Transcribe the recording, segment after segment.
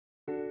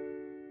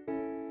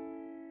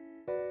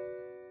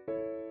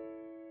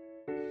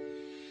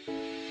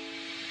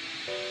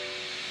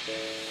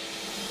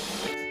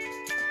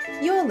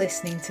You're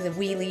listening to the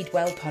We Lead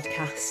Well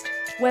podcast,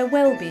 where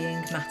well-being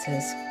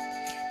matters.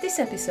 This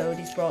episode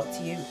is brought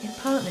to you in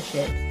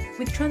partnership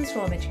with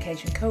Transform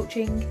Education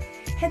Coaching,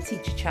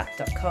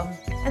 headteacherchat.com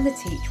and the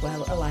Teach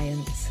Well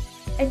Alliance.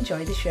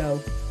 Enjoy the show.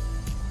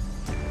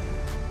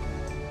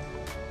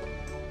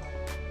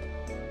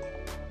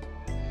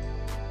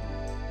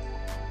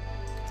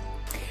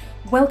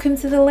 Welcome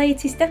to the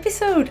latest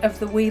episode of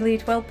the We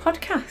Lead Well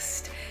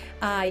podcast.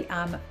 I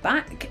am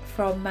back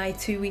from my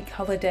 2-week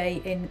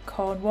holiday in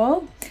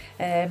Cornwall,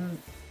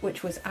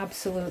 which was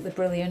absolutely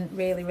brilliant,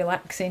 really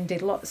relaxing.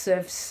 Did lots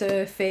of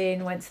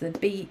surfing, went to the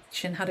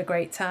beach and had a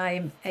great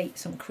time. Ate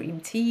some cream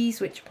teas,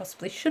 which I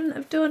possibly shouldn't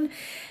have done.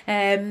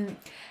 And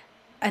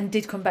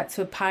did come back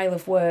to a pile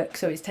of work,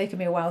 so it's taken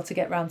me a while to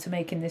get round to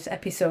making this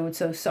episode,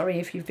 so sorry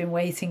if you've been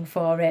waiting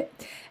for it.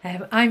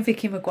 I'm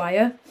Vicky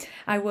Maguire.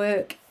 I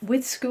work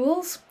with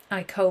schools.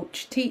 I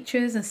coach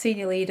teachers and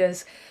senior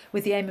leaders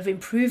with the aim of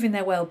improving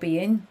their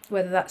well-being,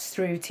 whether that's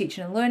through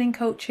teaching and learning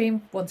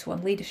coaching,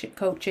 one-to-one leadership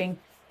coaching,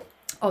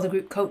 or the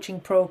group coaching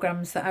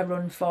programs that I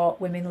run for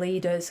women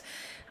leaders.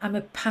 I'm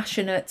a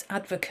passionate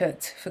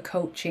advocate for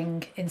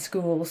coaching in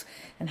schools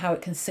and how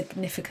it can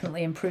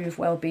significantly improve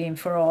well-being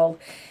for all.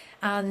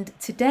 And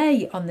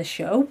today on the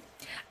show,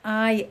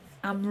 I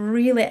am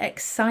really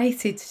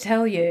excited to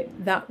tell you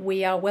that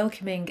we are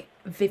welcoming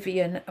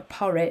Vivienne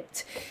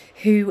Porritt,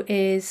 who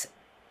is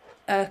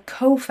a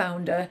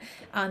co-founder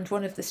and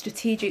one of the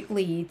strategic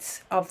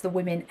leads of the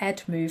Women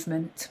Ed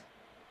movement.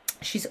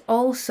 She's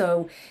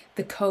also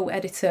the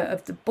co-editor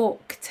of the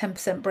book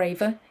 10%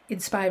 Braver,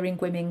 Inspiring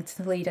Women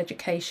to Lead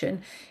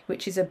Education,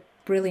 which is a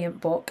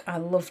brilliant book. I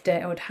loved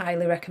it. I would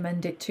highly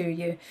recommend it to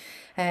you.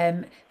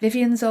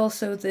 Vivienne's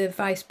also the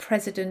Vice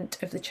President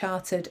of the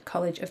Chartered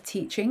College of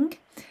Teaching,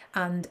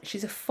 and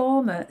she's a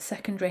former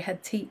secondary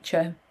head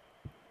teacher.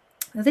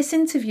 Now, this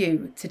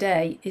interview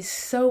today is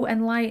so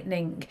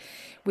enlightening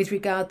with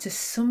regard to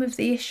some of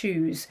the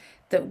issues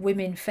that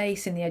women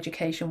face in the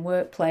education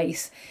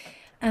workplace.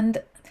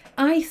 And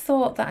I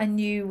thought that I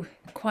knew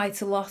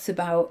quite a lot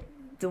about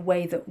the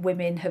way that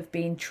women have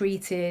been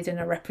treated and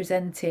are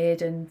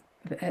represented and,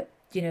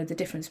 the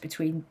difference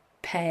between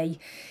pay.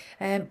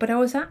 But I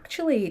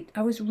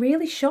was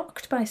really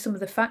shocked by some of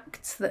the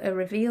facts that are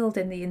revealed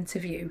in the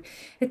interview.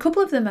 A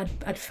couple of them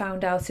I'd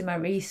found out in my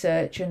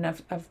research, and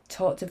I've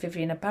talked to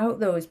Vivienne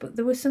about those, but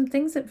there were some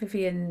things that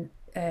Vivienne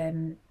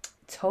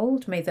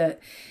told me that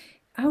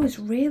I was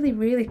really,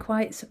 really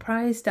quite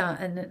surprised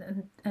at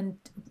and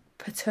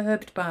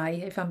perturbed by,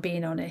 if I'm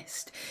being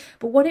honest.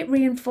 But what it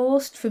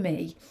reinforced for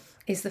me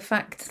is the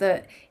fact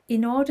that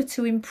in order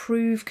to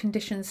improve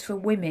conditions for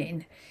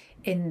women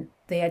in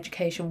the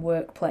education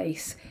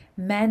workplace,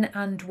 men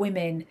and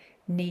women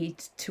need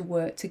to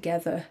work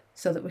together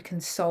so that we can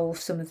solve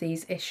some of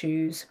these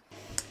issues.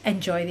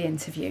 Enjoy the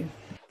interview.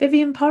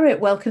 Vivienne Porritt,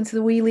 welcome to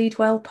the We Lead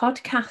Well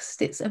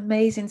podcast. It's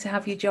amazing to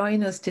have you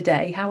join us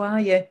today. How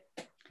are you?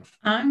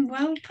 I'm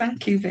well,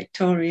 thank you,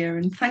 Victoria,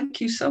 and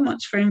thank you so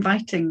much for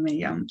inviting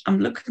me. I'm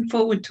looking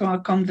forward to our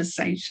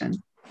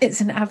conversation.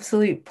 It's an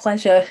absolute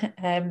pleasure.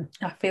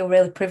 I feel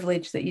really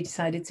privileged that you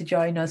decided to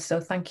join us, so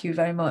thank you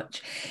very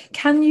much.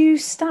 Can you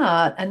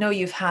start? I know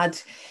you've had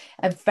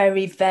a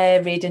very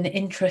varied and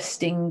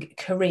interesting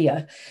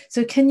career.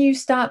 So can you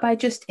start by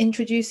just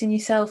introducing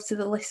yourself to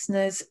the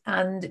listeners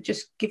and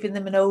just giving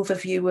them an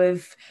overview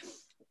of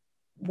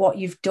what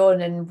you've done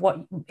and what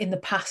in the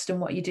past and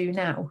what you do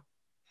now?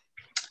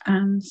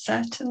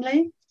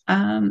 Certainly.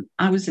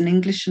 I was an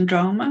English and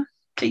drama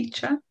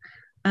teacher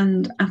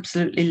and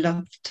absolutely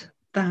loved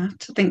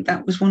that. I think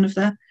that was one of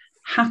the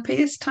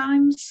happiest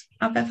times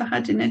I've ever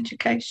had in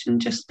education,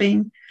 just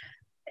being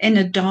in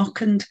a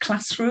darkened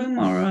classroom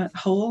or a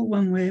hall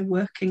when we're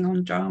working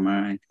on drama.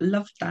 I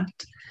loved that.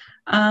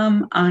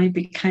 I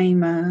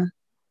became a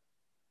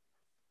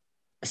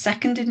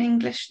second in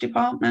English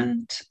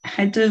department,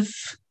 head of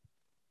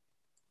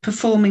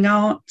performing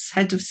arts,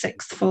 head of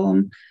sixth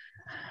form,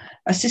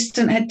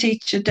 assistant head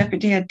teacher,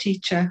 deputy head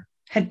teacher,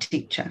 head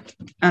teacher.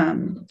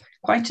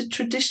 Quite a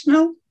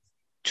traditional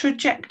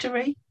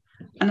trajectory,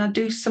 and I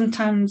do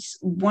sometimes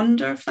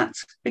wonder if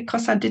that's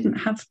because I didn't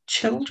have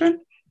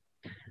children.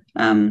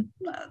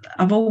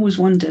 I've always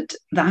wondered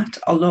that,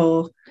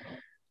 although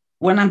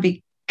when I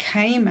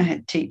became a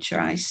head teacher,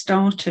 I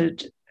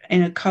started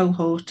in a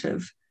cohort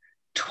of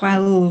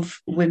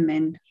 12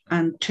 women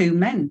and 2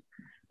 men,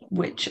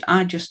 which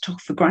I just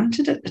took for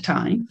granted at the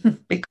time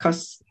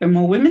because there are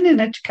more women in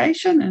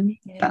education, and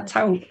that's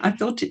how I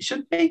thought it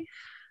should be.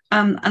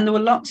 And there were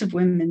lots of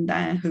women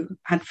there who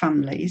had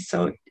families,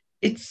 so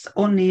it's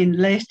only in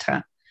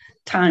later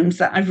times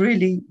that I've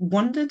really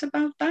wondered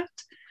about that.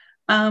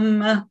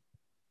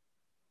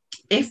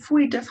 If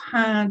we'd have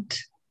had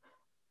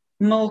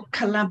more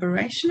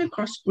collaboration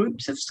across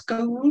groups of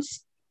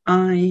schools,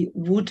 I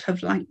would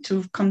have liked to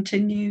have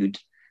continued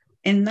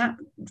in that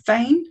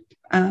vein,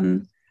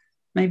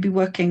 maybe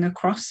working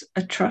across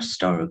a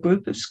trust or a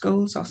group of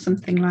schools or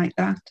something like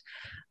that.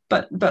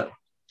 But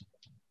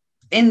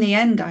in the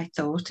end, I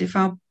thought if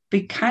I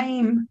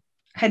became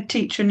head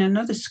teacher in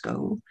another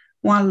school,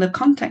 while the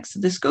context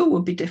of the school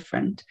will be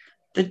different,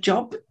 the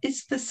job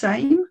is the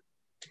same.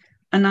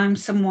 And I'm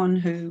someone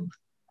who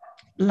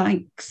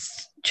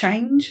likes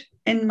change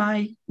in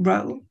my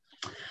role.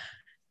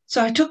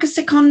 So I took a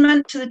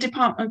secondment to the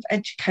Department of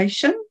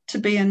Education to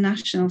be a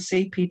national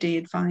CPD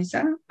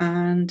advisor,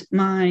 and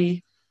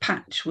my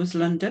patch was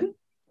London.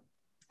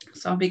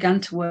 So I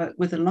began to work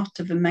with a lot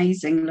of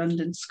amazing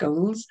London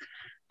schools.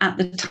 At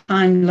the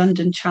time,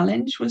 London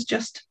Challenge was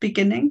just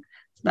beginning.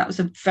 So that was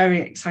a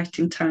very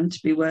exciting time to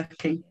be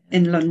working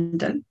in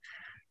London.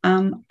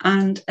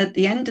 And at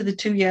the end of the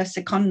 2-year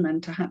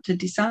secondment, I had to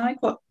decide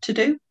what to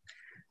do.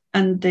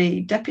 And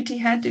the deputy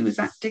head, who was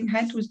acting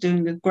head, was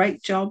doing a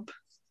great job.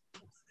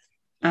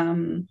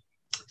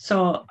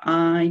 So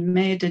I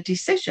made a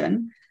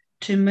decision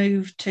to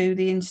move to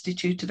the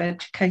Institute of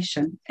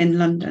Education in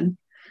London,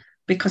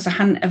 because I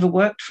hadn't ever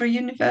worked for a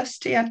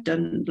university. I'd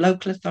done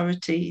local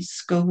authorities,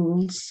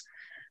 schools,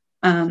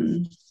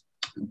 the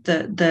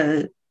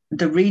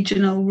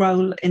regional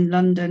role in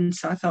London.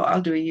 So I thought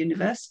I'll do a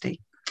university.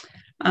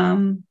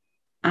 And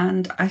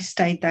I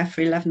stayed there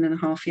for 11 and a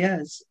half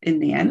years in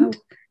the end.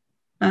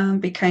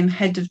 Became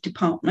head of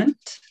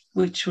department,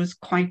 which was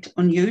quite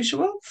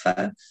unusual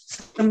for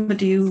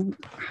somebody who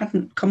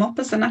hadn't come up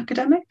as an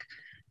academic,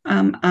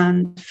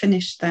 and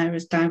finished there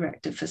as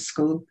director for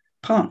school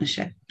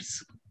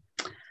partnerships.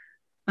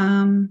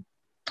 Then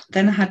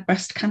I had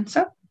breast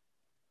cancer,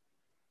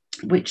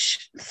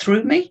 which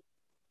threw me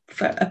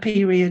for a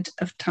period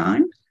of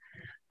time.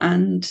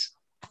 And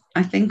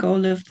I think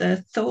all of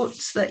the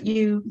thoughts that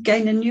you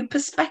gain a new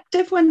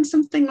perspective when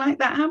something like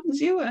that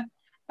happens, you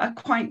are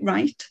quite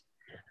right.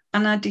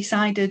 And I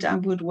decided I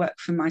would work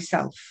for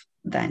myself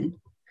then,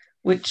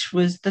 which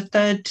was the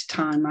third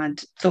time I'd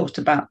thought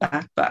about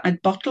that, but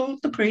I'd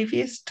bottled the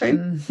previous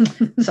two.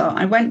 So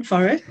I went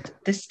for it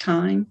this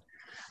time.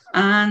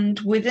 And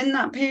within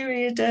that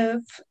period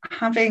of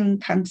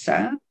having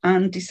cancer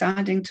and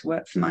deciding to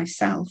work for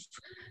myself,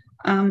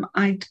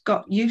 I'd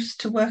got used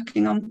to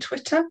working on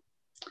Twitter,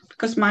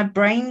 because my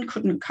brain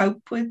couldn't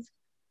cope with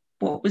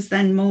what was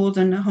then more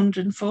than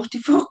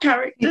 144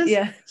 characters.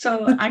 Yeah.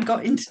 So I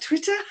got into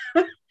Twitter.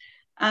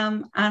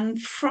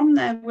 And from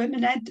there,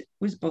 Women Ed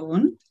was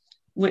born,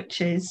 which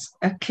is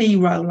a key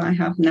role I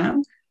have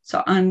now.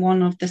 So I'm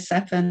one of the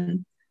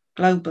 7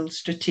 global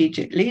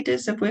strategic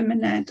leaders of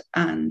Women Ed,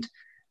 and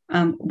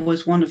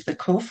was one of the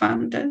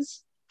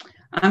co-founders.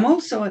 I'm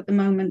also at the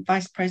moment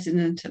vice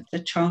president of the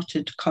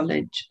Chartered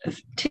College of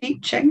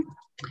Teaching.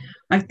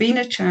 I've been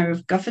a chair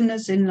of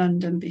governors in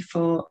London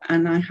before,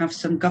 and I have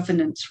some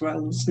governance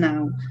roles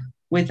now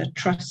with a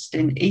trust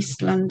in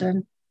East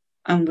London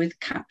and with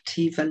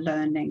Captiva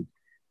Learning,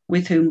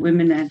 with whom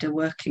Women Ed are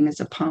working as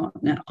a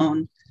partner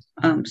on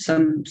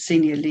some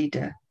senior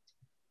leader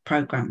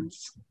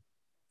programs.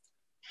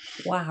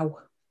 Wow.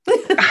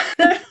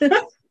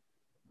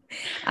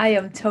 I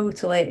am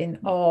totally in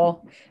awe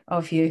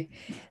of you.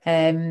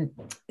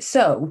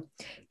 So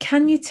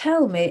can you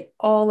tell me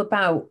all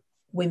about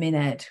Women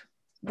Ed,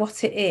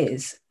 what it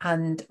is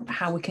and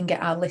how we can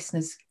get our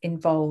listeners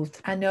involved?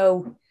 I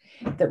know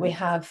that we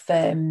have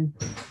a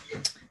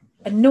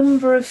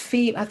number of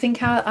I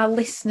think our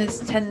listeners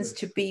tends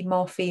to be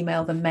more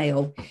female than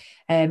male,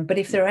 but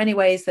if there are any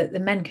ways that the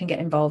men can get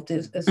involved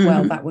as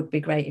well, that would be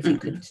great if you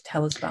could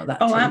tell us about that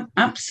too.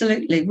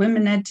 Absolutely.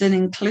 Women Ed's an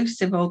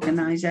inclusive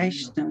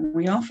organisation, and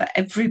we offer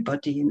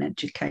everybody in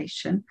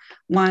education,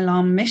 while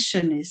our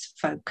mission is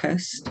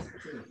focused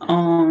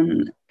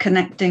on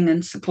connecting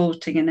and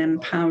supporting and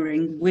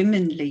empowering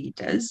women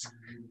leaders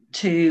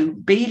to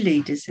be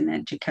leaders in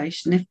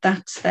education, if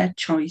that's their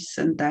choice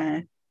and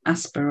their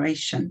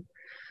aspiration.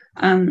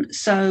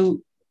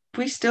 So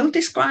we still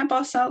describe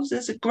ourselves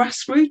as a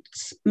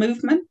grassroots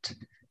movement,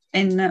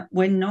 in that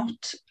we're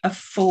not a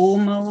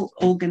formal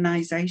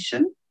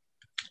organisation,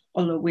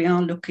 although we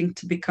are looking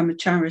to become a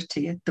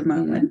charity at the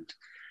moment.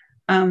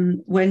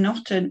 We're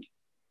not a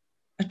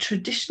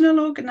traditional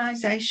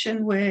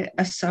organisation, we're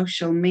a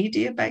social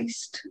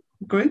media-based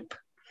group.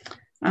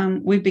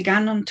 We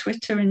began on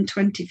Twitter in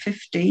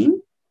 2015,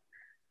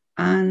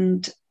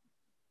 and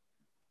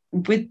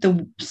with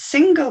the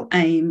single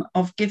aim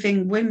of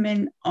giving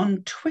women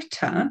on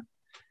Twitter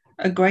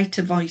a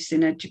greater voice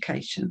in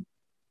education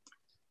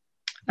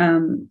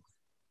in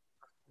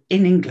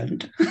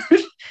England.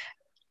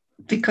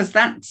 Because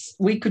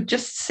we could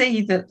just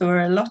see that there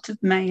were a lot of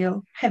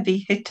male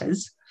heavy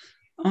hitters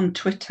on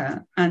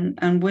Twitter,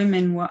 and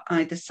women were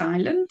either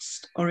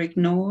silenced or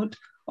ignored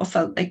or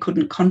felt they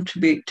couldn't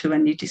contribute to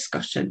any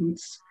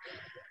discussions.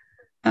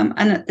 And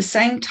at the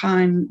same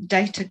time,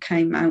 data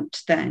came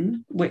out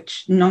then,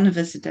 which none of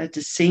us had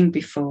ever seen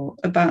before,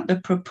 about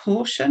the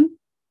proportion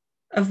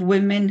of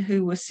women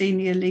who were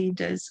senior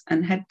leaders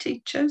and head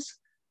teachers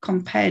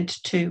compared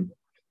to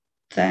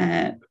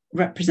their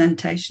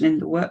representation in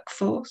the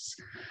workforce,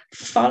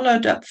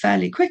 followed up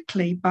fairly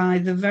quickly by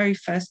the very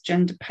first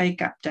gender pay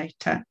gap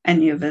data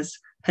any of us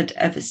had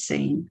ever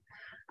seen.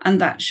 And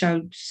that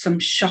showed some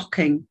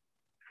shocking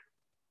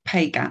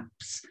pay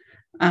gaps.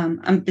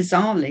 And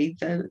bizarrely,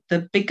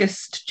 the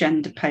biggest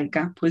gender pay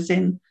gap was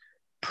in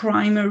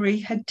primary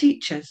head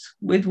teachers,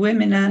 with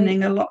women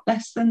earning a lot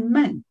less than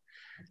men,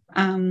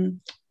 and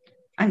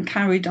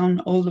carried on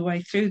all the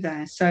way through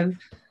there. So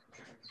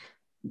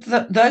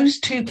those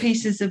two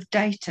pieces of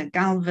data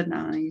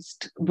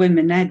galvanised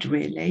Women Ed,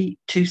 really,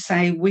 to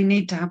say we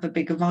need to have a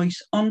bigger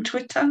voice on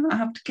Twitter. I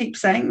have to keep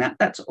saying that.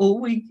 That's all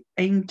we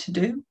aim to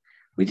do.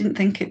 We didn't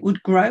think it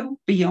would grow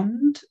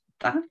beyond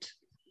that.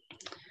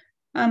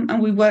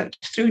 And we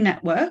worked through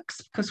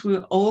networks because we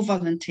were all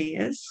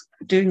volunteers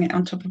doing it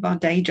on top of our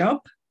day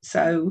job.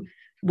 So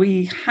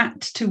we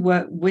had to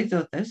work with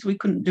others. We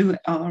couldn't do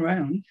it on our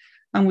own.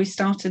 And we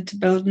started to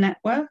build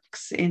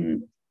networks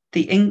in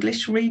the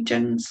English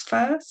regions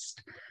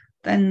first.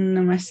 Then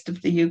the rest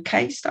of the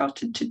UK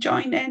started to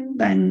join in,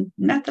 then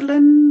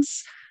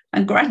Netherlands.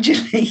 And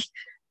gradually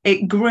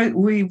it grew.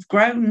 We've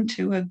grown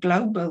to a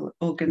global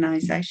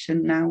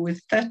organisation now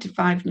with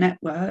 35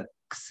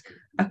 networks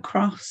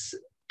across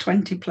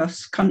 20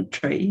 plus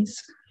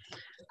countries.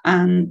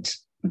 And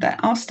there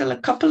are still a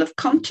couple of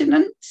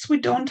continents we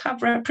don't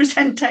have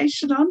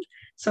representation on.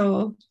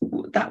 So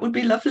that would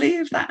be lovely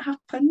if that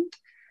happened.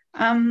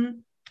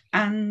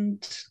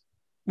 And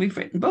we've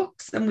written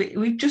books, and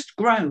we've just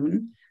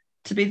grown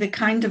to be the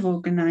kind of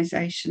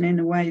organisation in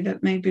a way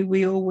that maybe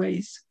we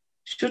always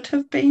should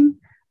have been,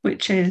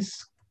 which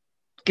is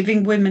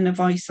giving women a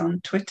voice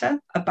on Twitter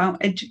about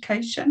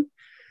education,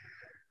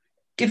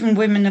 giving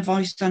women a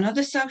voice on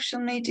other social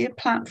media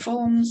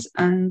platforms,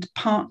 and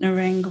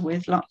partnering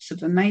with lots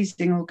of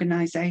amazing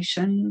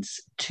organisations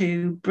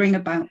to bring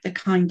about the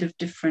kind of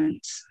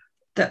difference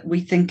that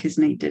we think is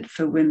needed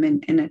for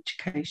women in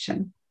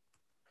education.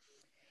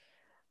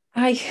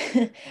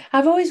 I've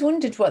always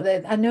wondered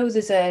I know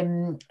there's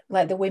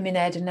like the Women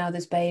Ed, and now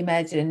there's BAME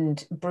Ed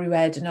and Brew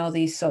Ed and all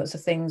these sorts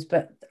of things,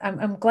 but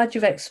I'm glad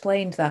you've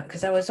explained that,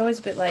 because I was always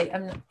a bit like,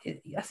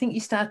 I think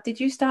did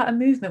you start a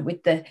movement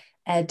with the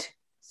Ed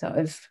sort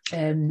of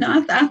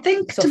no, I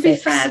think suffix? To be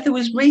fair, there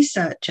was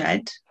Research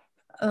Ed.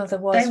 Oh, there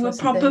was. They were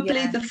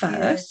probably the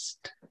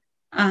first.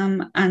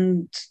 Yeah.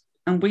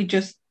 And we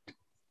just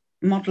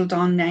modelled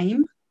our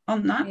name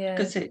on that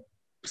because it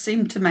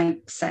seemed to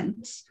make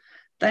sense.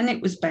 Then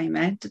it was BAME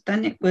Ed,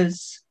 then it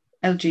was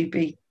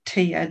LGBT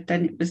Ed,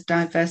 then it was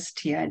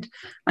Diversity Ed.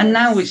 And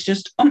now it's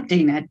just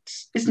umpteen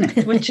Eds, isn't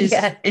it? Which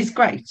is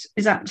great,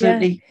 is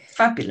absolutely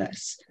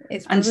fabulous.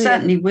 And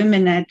certainly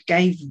Women Ed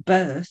gave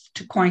birth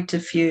to quite a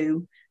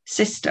few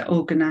sister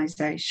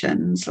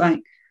organisations like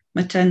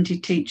Maternity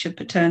Teacher,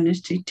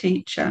 Paternity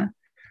Teacher,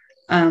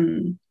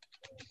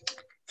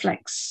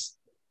 Flex,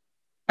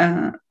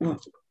 I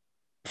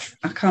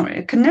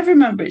can never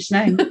remember its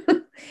name.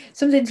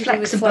 Something to do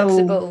with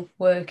flexible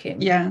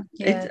working. Yeah.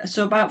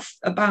 So about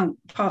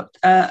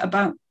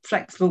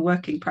flexible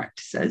working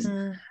practices,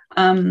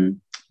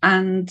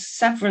 and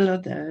several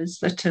others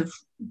that have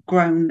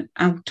grown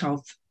out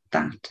of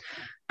that.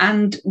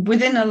 And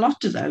within a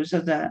lot of those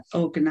other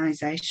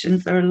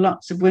organisations, there are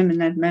lots of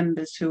Women Ed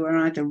members who are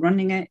either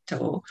running it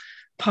or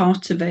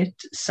part of it.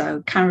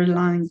 So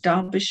Caroline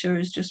Derbyshire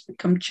has just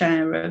become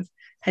chair of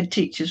Head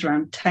Teachers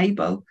Round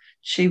Table.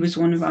 She was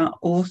one of our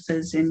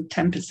authors in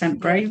 10%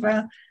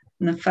 Braver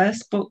in the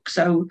first book.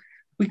 So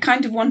we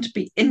kind of want to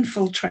be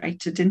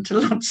infiltrated into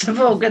lots of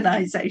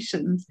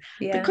organisations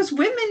because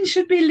women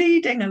should be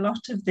leading a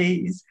lot of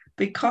these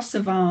because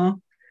of our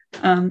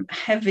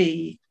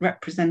heavy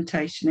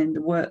representation in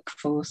the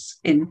workforce,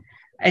 in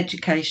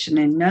education,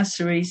 in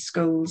nurseries,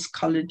 schools,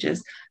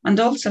 colleges, and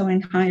also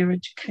in higher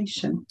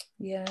education.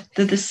 Yeah.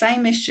 They're the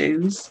same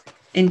issues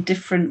in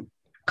different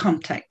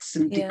contexts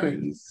and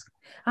degrees.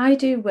 I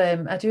do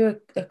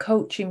a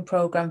coaching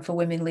program for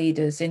women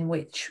leaders in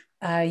which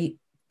I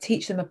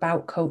teach them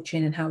about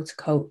coaching and how to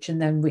coach,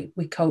 and then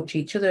we coach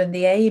each other, and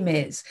the aim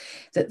is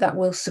that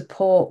will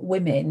support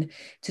women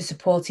to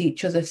support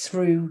each other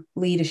through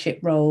leadership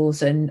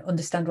roles and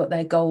understand what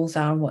their goals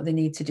are and what they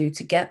need to do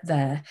to get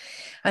there.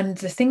 And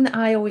the thing that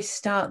I always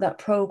start that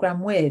program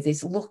with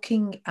is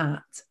looking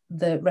at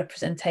the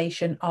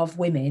representation of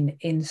women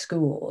in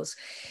schools,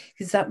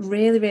 because that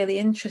really, really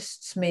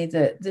interests me,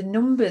 that the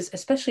numbers,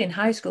 especially in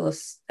high school,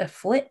 are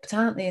flipped,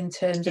 aren't they, in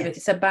terms of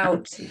it's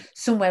about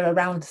somewhere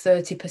around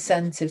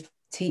 30% of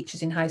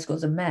teachers in high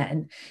schools are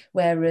men,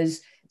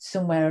 whereas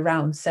somewhere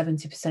around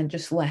 70%,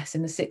 just less,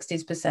 in the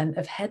 60%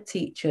 of head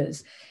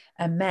teachers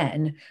are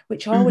men,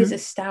 which always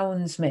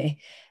astounds me.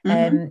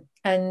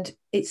 And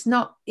it's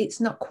not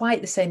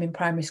quite the same in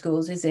primary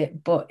schools, is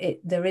it? But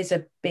there is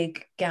a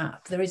big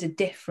gap. There is a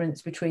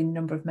difference between the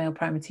number of male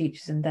primary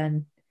teachers and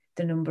then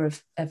the number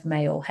of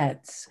male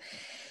heads.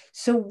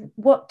 So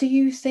what do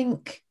you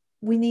think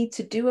we need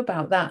to do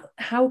about that?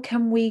 How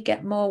can we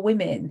get more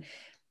women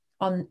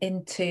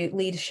into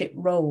leadership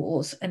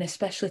roles, and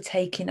especially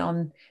taking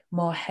on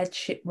more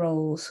headship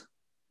roles?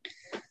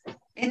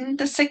 In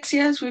the 6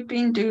 years we've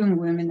been doing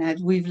Women Ed,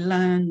 we've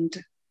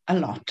learned a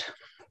lot.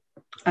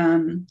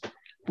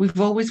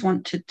 We've always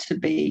wanted to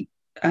be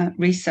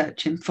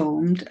research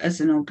informed as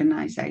an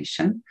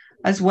organisation,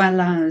 as well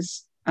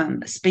as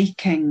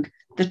speaking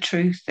the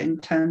truth in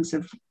terms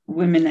of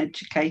women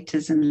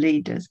educators and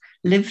leaders,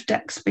 lived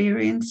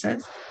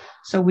experiences.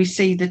 So we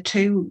see the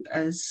two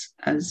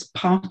as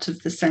part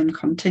of the same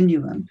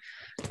continuum.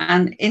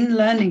 And in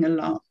learning a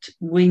lot,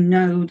 we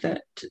know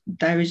that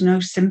there is no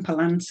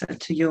simple answer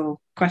to your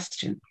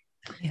question.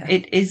 Yeah.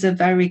 It is a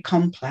very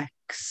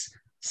complex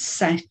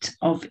set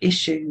of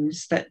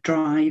issues that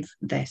drive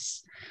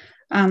this.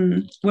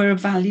 We're a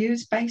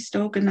values-based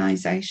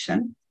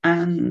organisation,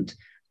 and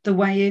the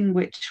way in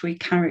which we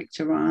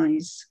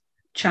characterise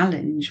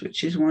challenge,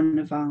 which is one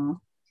of our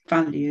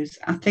values,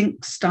 I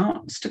think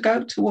starts to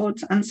go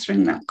towards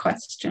answering that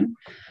question,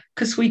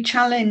 because we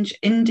challenge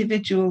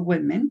individual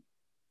women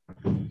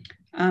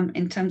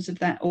in terms of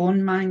their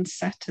own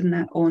mindset and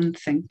their own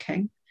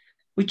thinking.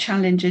 We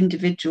challenge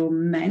individual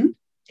men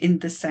in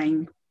the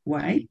same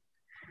way.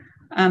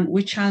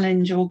 We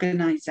challenge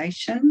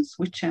organisations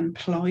which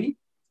employ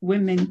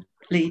women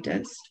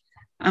leaders,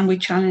 and we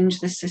challenge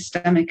the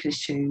systemic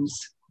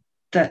issues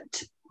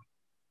that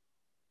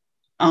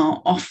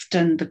are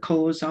often the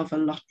cause of a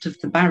lot of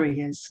the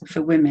barriers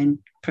for women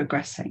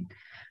progressing.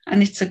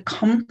 And it's a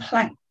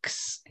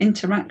complex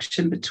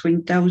interaction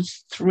between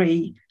those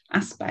three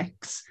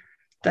aspects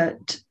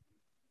that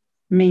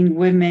mean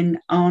women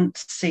aren't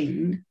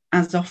seen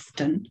as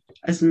often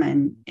as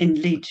men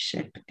in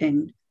leadership,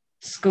 in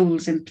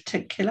schools in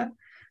particular,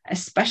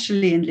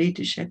 especially in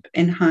leadership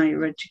in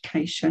higher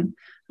education,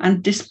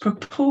 and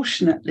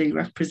disproportionately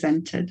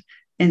represented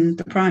in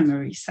the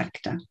primary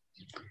sector.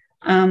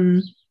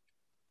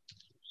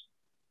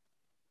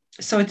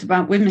 So it's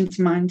about women's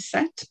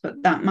mindset,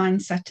 but that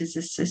mindset is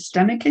a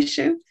systemic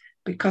issue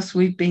because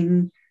we've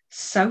been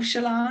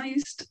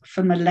socialized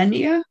for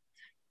millennia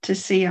to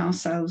see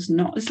ourselves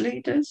not as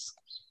leaders,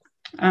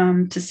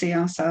 to see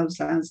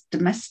ourselves as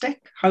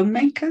domestic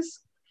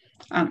homemakers.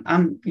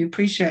 You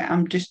appreciate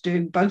I'm just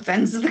doing both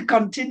ends of the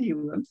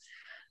continuum,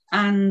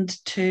 and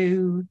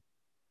to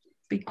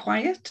be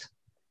quiet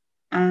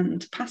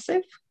and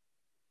passive.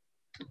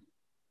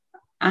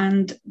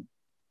 And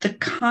the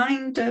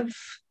kind of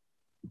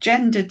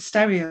gendered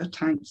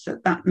stereotypes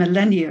that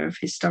millennia of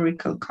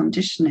historical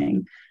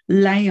conditioning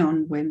lay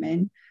on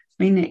women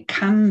mean it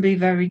can be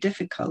very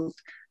difficult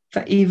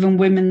for even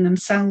women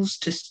themselves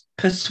to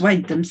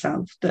persuade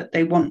themselves that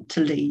they want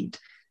to lead,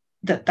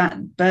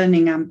 that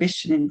burning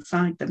ambition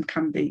inside them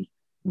can be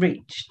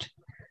reached.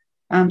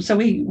 So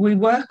we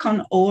work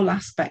on all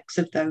aspects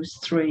of those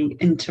three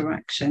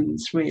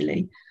interactions,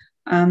 really.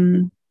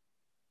 So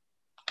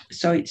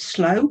it's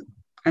slow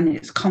and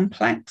it's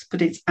complex,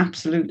 but it's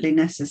absolutely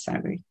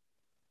necessary.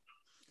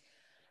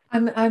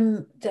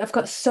 I've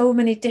got so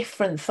many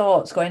different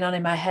thoughts going on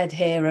in my head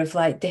here of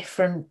like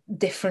different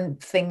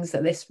things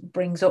that this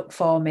brings up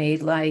for me,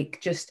 like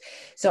just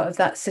sort of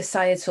that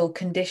societal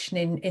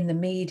conditioning in the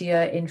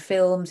media, in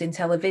films, in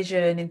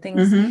television, in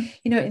things,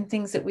 in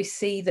things that we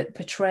see that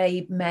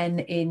portray men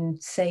in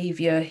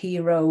savior,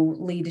 hero,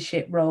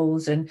 leadership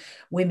roles, and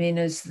women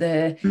as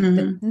the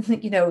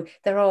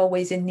they're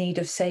always in need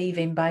of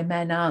saving by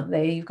men, aren't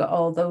they? You've got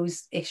all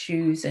those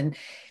issues. And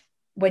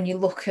when you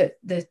look at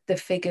the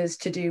figures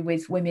to do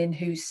with women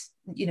who's,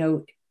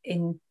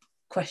 in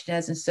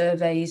questionnaires and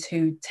surveys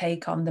who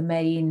take on the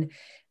main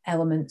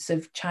elements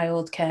of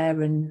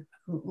childcare and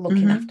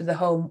looking after the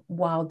home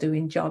while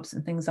doing jobs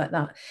and things like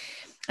that.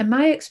 And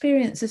my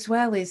experience as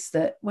well is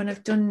that when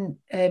I've done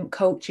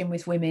coaching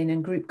with women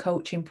and group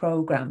coaching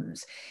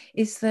programs,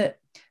 is that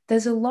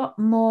there's a lot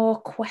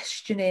more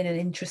questioning and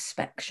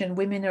introspection.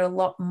 Women are a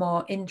lot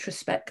more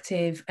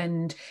introspective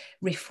and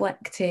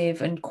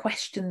reflective and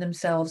question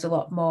themselves a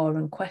lot more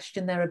and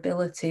question their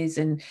abilities.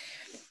 And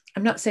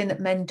I'm not saying that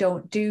men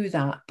don't do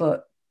that,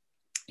 but,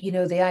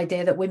 the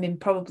idea that women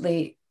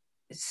probably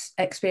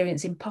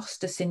experience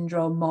imposter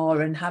syndrome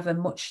more and have a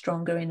much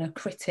stronger inner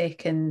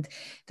critic, and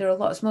there are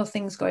lots more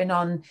things going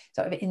on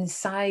sort of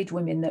inside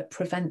women that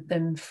prevent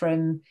them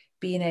from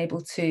being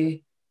able to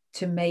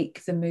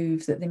make the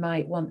move that they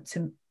might want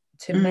to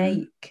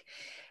make.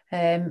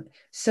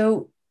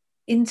 So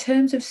in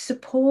terms of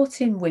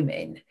supporting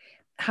women,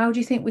 how do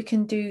you think we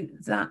can do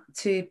that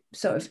to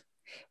sort of,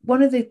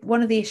 one of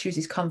the issues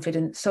is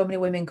confidence. So many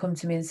women come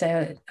to me and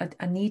say,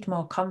 I need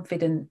more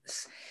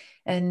confidence.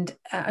 And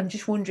I'm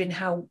just wondering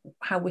how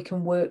we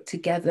can work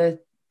together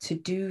to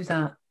do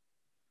that.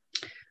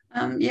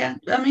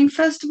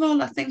 First of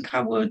all, I think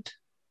I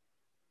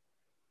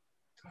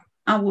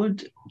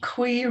would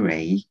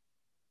query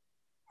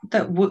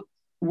that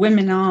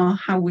women are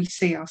how we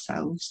see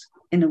ourselves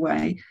in a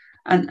way,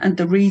 and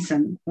the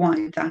reason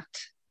why that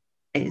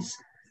is.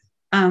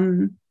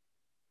 I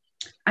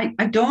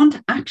don't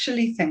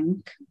actually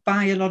think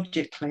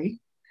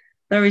biologically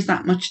there is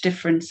that much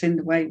difference in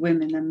the way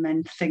women and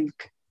men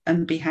think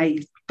and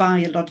behave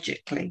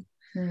biologically.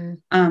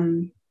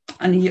 And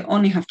you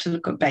only have to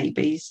look at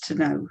babies to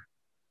know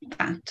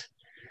that.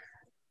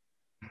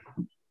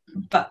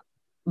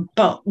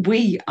 But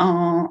we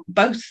are,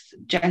 both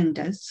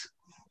genders,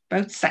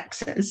 both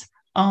sexes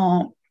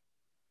are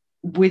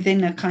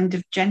within a kind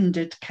of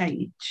gendered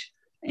cage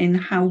in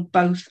how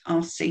both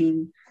are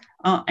seen,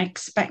 are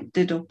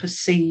expected or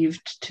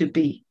perceived to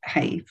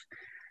behave.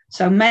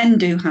 So men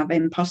do have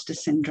imposter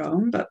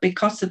syndrome, but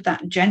because of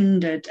that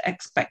gendered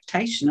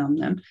expectation on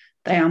them,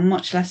 they are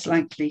much less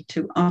likely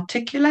to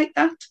articulate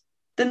that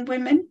than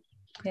women.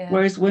 Yeah.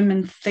 Whereas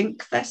women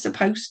think they're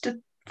supposed to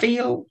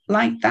feel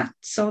like that,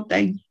 so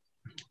they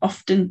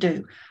often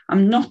do.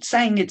 I'm not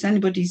saying it's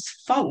anybody's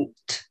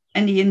fault,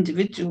 any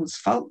individual's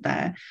fault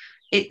there.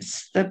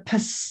 It's the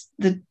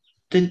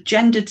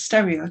gendered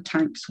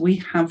stereotypes we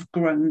have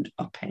grown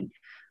up in.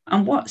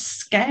 And what's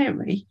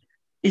scary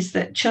is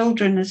that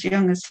children as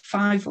young as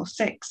 5 or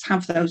 6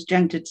 have those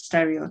gendered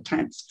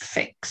stereotypes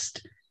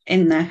fixed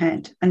in their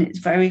head, and it's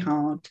very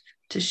hard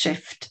to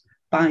shift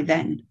by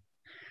then.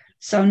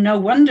 So no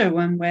wonder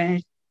when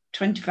we're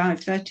 25,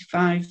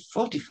 35,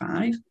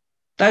 45,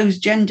 those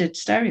gendered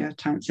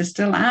stereotypes are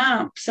still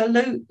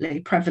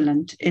absolutely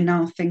prevalent in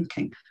our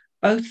thinking,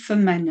 both for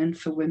men and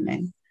for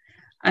women.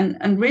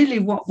 And really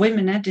what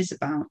Women Ed is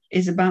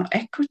about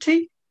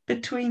equity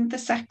between the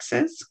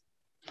sexes,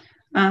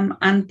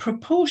 and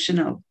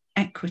proportional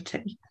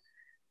equity.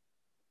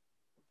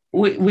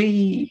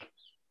 We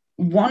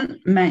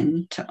want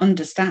men to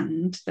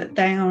understand that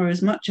they are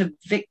as much a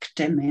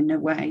victim in a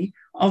way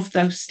of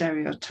those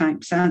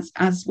stereotypes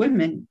as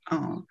women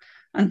are.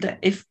 And that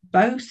if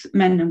both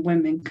men and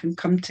women can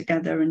come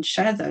together and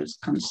share those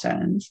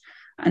concerns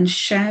and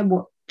share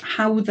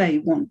how they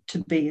want to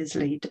be as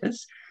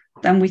leaders,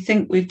 then we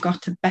think we've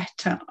got a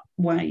better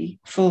way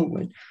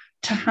forward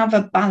to have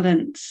a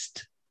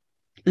balanced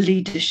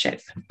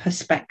leadership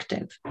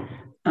perspective,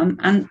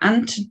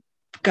 and to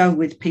go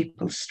with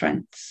people's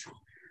strengths.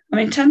 I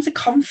mean, in terms of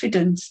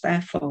confidence,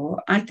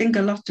 therefore, I think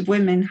a lot of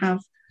women have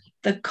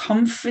the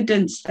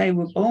confidence they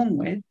were born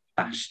with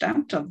bashed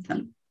out of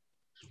them.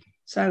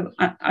 So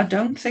I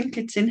don't think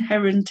it's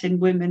inherent in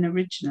women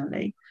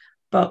originally,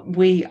 but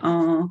we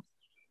are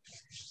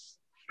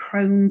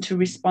prone to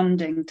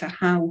responding to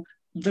how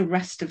the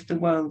rest of the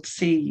world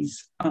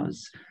sees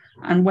us.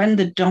 And when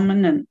the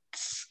dominant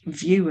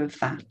view of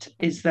that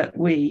is that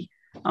we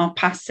are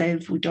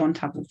passive, we don't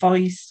have a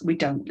voice, we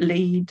don't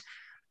lead,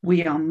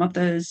 we are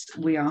mothers,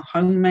 we are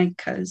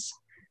homemakers,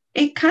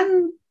 it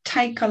can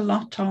take a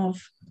lot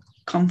of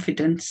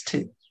confidence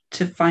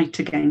to fight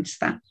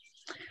against that.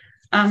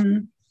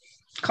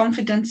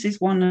 Confidence is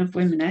one of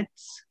Women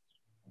Ed's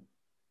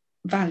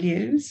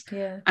values,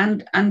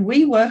 and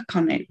we work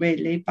on it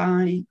really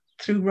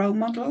through role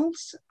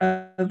models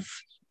of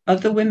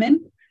other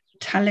women,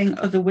 telling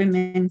other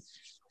women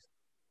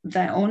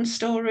their own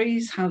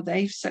stories, how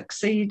they've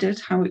succeeded,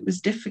 how it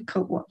was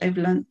difficult, what they've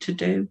learned to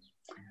do.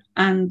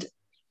 And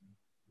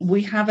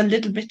we have a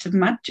little bit of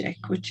magic,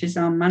 which is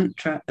our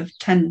mantra of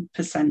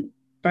 10%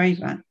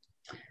 braver.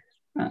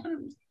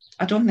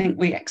 I don't think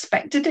we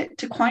expected it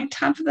to quite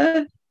have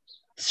the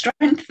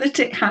strength that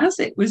it has.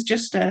 It was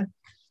just a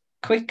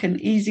quick and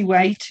easy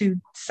way to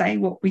say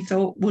what we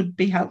thought would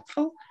be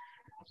helpful,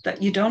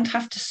 that you don't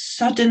have to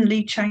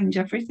suddenly change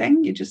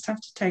everything. You just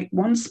have to take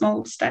one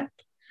small step,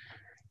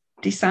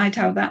 decide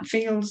how that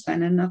feels,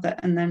 then another,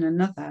 and then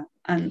another.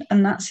 And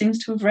that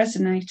seems to have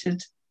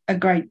resonated a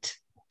great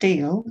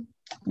deal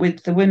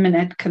with the Women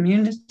Ed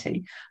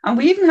community. And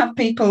we even have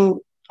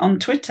people on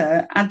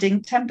Twitter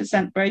adding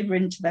 10% braver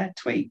into their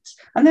tweets,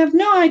 and they have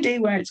no idea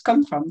where it's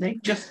come from. They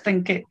just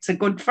think it's a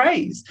good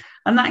phrase.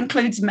 And that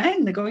includes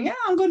men. They're going, yeah,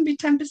 I'm going to be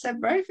 10%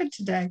 braver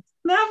today. And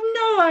they have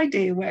no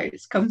idea where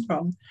it's come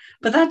from.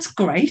 But that's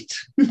great.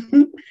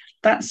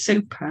 That's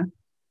super.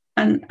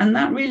 And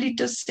that really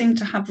does seem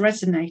to have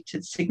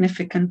resonated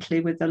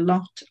significantly with a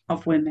lot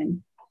of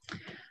women.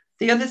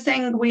 The other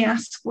thing we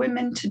ask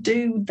women to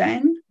do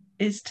then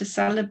is to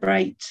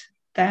celebrate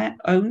their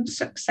own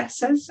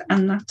successes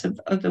and that of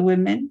other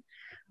women.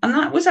 And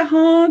that was a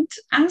hard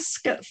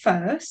ask at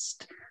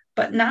first,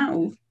 but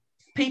now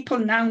people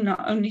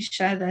not only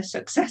share their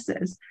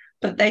successes,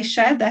 but they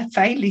share their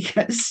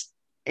failures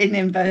in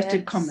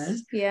inverted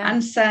commas,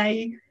 and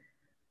say,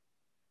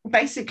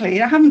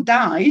 basically, I haven't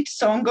died,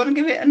 so I'm going to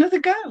give it another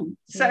go.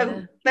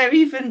 So they're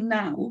even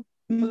now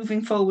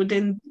moving forward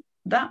in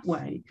that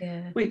way,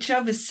 which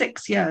over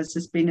 6 years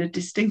has been a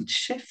distinct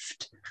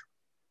shift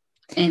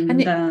in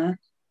the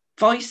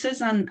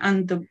voices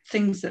and the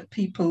things that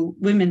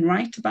women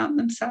write about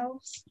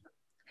themselves.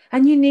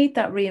 And you need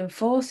that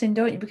reinforcing,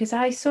 don't you? Because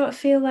I sort of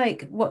feel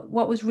like what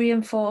was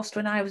reinforced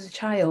when I was a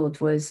child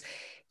was,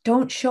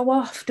 don't show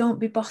off, don't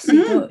be bossy,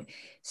 don't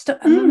stop.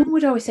 And my mum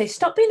would always say,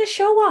 stop being a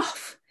show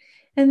off.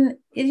 And,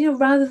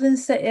 rather than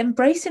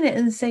embracing it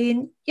and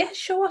saying, yeah,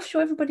 show off, show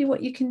everybody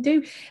what you can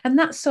do. And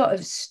that sort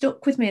of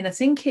stuck with me. And I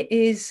think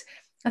it's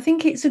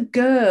a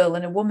girl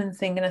and a woman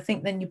thing. And I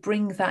think then you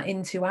bring that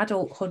into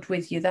adulthood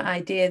with you, that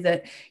idea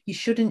that you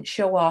shouldn't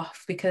show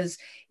off because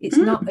it's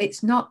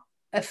not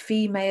a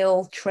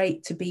female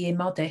trait to be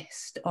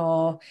immodest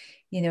or,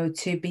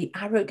 to be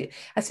arrogant.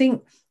 I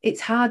think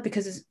it's hard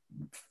because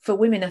for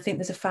women, I think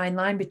there's a fine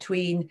line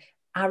between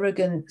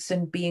arrogance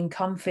and being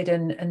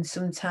confident, and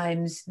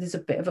sometimes there's a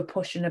bit of a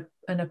push and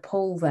a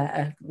pull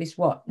there, is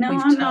what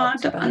we've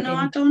talked about.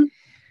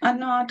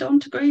 I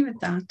don't agree with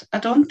that. I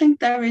don't think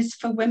there is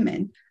for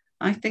women.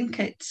 I think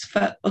it's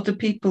for other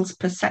people's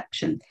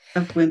perception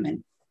of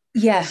women.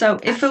 Yeah. So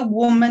if a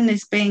woman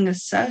is being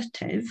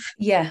assertive,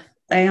 yeah,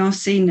 they are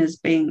seen as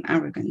being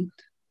arrogant.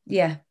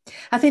 yeah,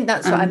 I think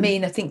that's what I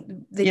mean. I think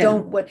they yeah.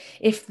 don't,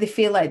 if they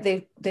feel like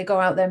they go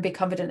out there and be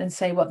confident and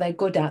say what they're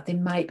good at, they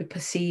might be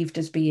perceived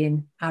as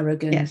being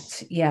arrogant.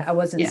 Yes. Yeah, I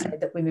wasn't Yeah. saying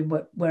that women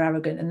were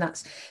arrogant, and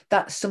that's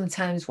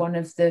sometimes one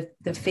of the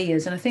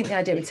fears. And I think the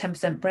idea with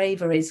 10%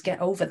 braver is get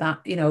over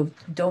that, you know,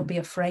 don't be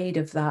afraid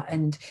of that,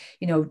 and,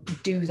 you know,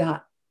 do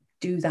that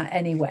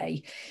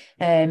anyway.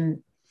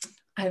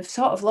 I've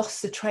sort of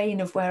lost the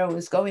train of where I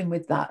was going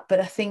with that, but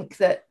I think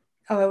that,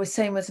 I was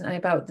saying, wasn't I,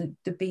 about the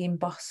being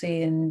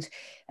bossy, and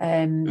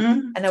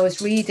and I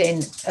was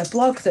reading a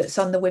blog that's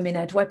on the Women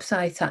Ed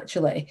website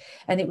actually,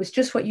 and it was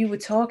just what you were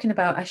talking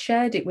about. I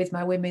shared it with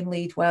my Women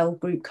Lead Well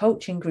group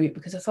coaching group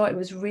because I thought it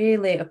was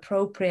really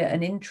appropriate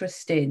and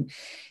interesting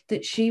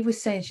that she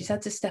was saying she's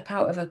had to step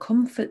out of her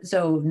comfort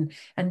zone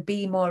and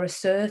be more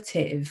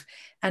assertive,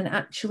 and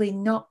actually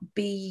not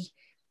be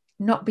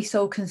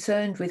so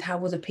concerned with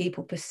how other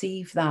people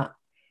perceive that,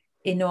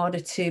 in order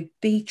to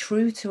be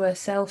true to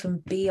herself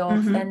and be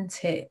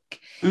authentic.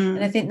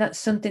 And I think that's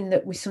something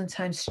that we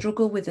sometimes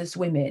struggle with as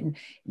women,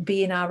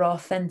 being our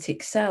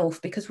authentic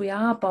self, because we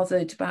are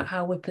bothered about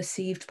how we're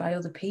perceived by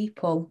other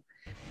people.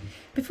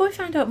 Before we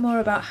find out more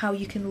about how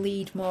you can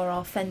lead more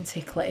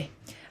authentically,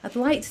 I'd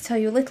like to tell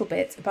you a little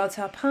bit about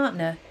our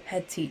partner,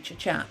 Head Teacher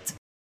Chat.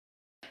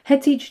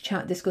 Head Teacher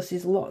Chat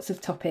discusses lots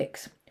of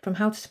topics, from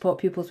how to support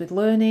pupils with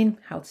learning,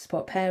 how to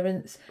support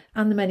parents,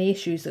 and the many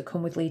issues that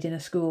come with leading a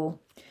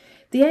school.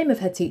 The aim of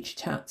Head Teacher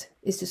Chat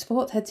is to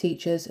support head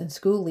teachers and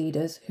school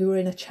leaders who are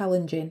in a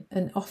challenging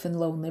and often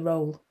lonely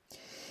role.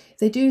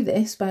 They do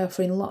this by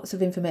offering lots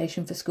of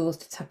information for schools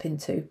to tap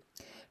into.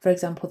 For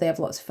example, they have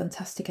lots of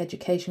fantastic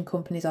education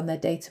companies on their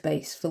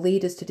database for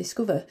leaders to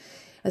discover,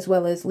 as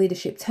well as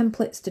leadership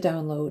templates to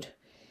download.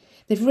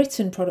 They've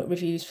written product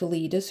reviews for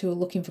leaders who are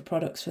looking for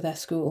products for their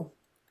school.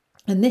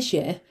 And this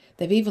year,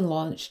 they've even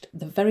launched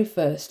the very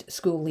first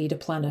School Leader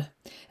Planner,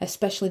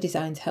 especially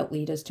designed to help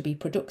leaders to be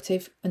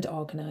productive and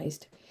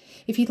organised.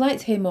 If you'd like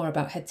to hear more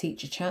about Head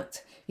Teacher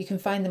Chat, you can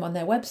find them on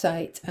their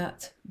website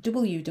at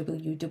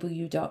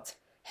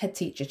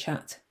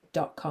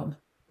www.headteacherchat.com.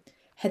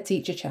 Head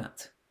Teacher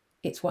Chat.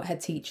 It's what head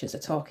teachers are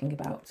talking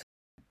about.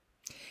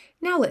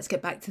 Now let's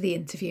get back to the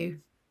interview.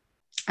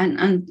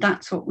 And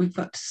that's what we've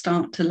got to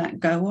start to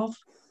let go of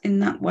in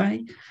that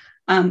way.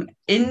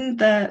 In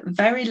the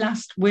very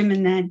last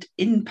Women Ed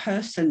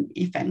in-person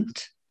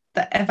event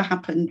that ever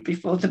happened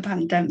before the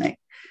pandemic,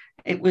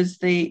 it was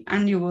the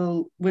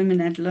annual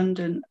Women Ed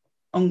London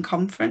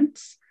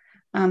Unconference,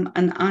 and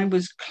I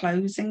was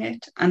closing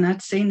it, and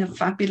I'd seen a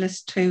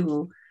fabulous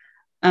tool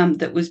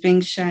that was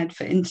being shared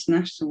for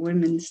International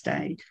Women's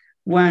Day,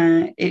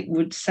 where it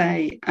would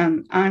say,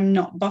 I'm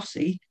not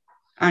bossy,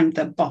 I'm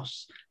the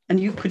boss. And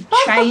you could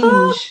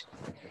change,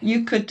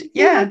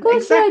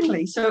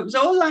 exactly. So it was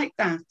all like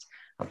that.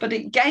 But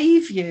it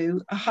gave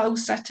you a whole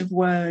set of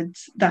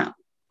words that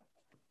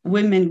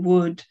women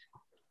would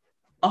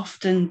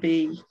often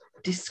be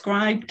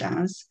described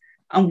as,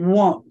 and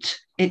what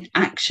it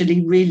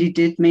actually really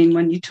did mean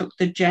when you took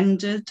the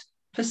gendered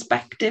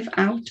perspective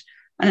out.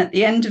 And at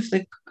the end of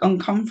the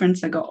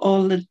conference, I got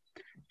all the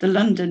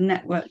London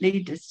network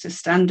leaders to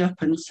stand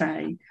up and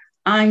say,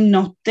 I'm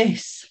not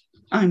this,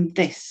 I'm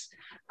this.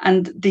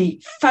 And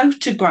the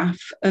photograph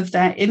of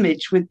their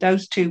image with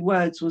those two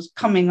words was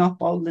coming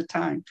up all the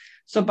time.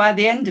 So by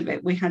the end of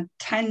it, we had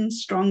 10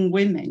 strong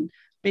women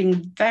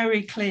being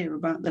very clear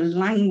about the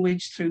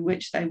language through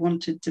which they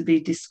wanted to be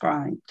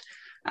described.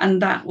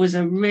 And that was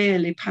a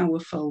really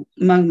powerful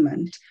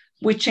moment,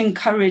 which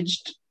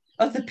encouraged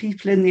other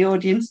people in the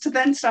audience to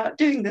then start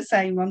doing the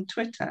same on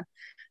Twitter.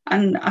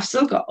 And I've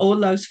still got all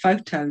those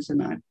photos,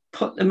 and I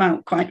put them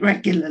out quite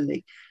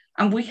regularly.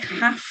 And we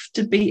have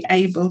to be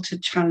able to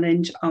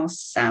challenge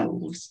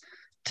ourselves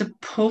to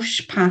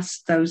push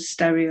past those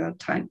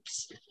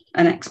stereotypes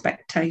and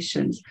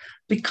expectations,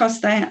 because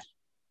they,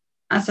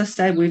 as I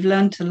said, we've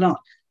learned a lot.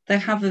 They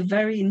have a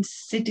very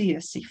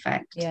insidious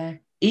effect,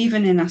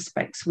 even in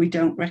aspects we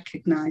don't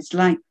recognise,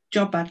 like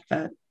job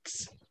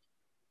adverts.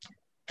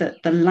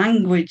 That the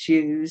language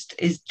used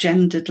is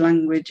gendered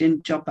language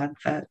in job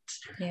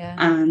adverts,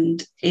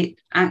 and it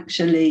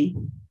actually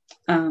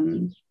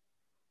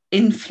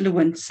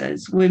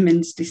influences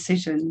women's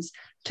decisions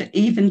to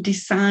even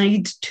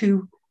decide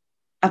to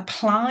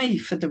apply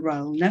for the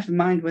role, never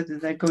mind whether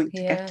they're going to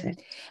get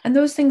it. And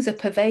those things are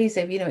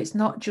pervasive, you know, it's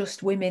not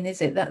just women,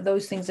 is it? That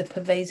those things are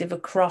pervasive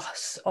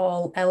across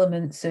all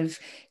elements of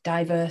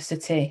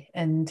diversity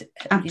and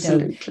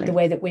Absolutely. the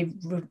way that we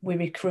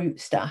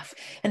recruit staff.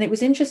 And it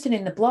was interesting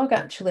in the blog,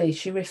 actually,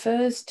 she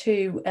refers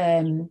to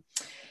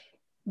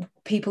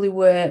people who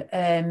were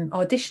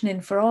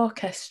auditioning for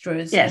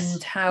orchestras,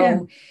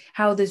 and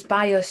how there's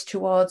bias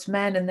towards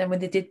men, and then when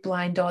they did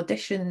blind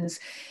auditions.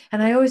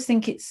 And I always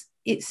think it's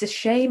a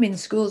shame in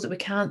schools that we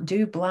can't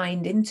do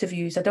blind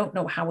interviews. I don't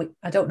know how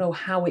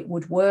it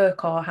would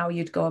work or how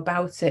you'd go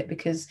about it,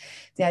 because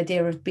the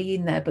idea of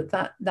being there, but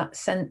that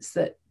sense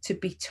that to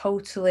be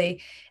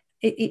totally,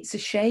 it's a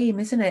shame,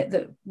 isn't it,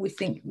 that we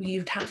think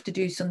you'd have to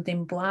do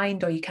something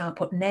blind, or you can't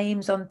put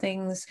names on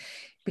things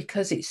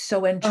because it's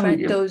so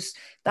entrenched.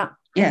 That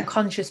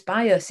unconscious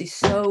bias is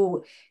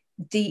so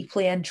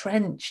deeply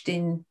entrenched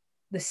in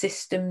the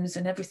systems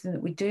and everything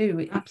that we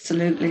do.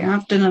 Absolutely.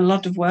 I've done a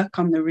lot of work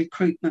on the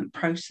recruitment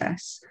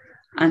process,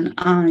 and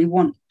I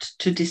want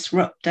to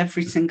disrupt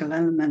every single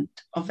element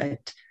of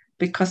it,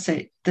 because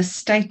the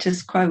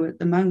status quo at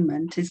the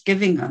moment is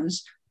giving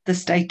us the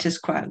status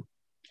quo.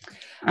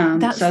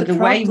 That's so the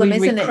way problem,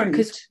 we isn't recruit, it?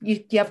 Because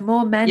you have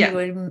more men who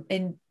are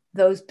in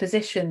those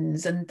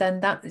positions, and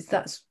then that's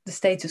the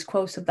status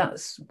quo. So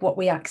that's what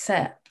we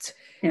accept.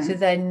 Yeah. So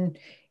then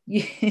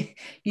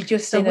you're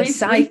just in a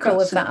cycle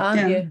of that,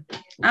 aren't you?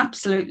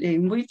 Absolutely.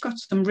 And we've got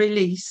some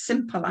really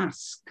simple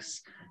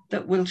asks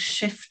that will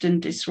shift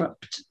and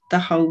disrupt the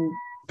whole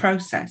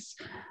process.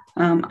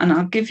 And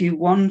I'll give you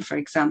one, for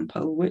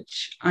example,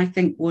 which I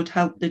think would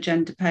help the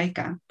gender pay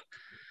gap.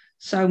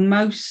 So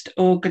most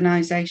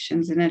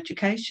organisations in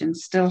education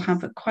still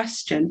have a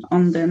question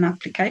on an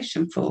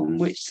application form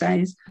which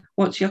says,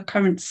 what's your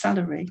current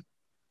salary?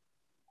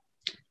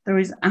 There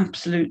is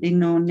absolutely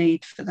no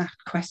need for that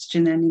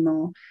question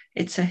anymore.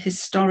 It's a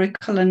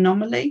historical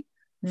anomaly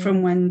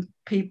from when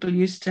people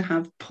used to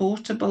have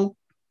portable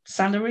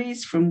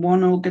salaries from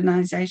one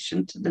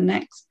organisation to the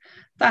next.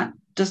 That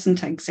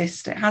doesn't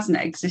exist. It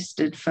hasn't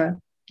existed for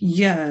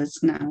years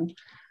now.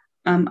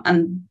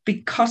 And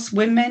because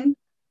women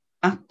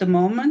at the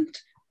moment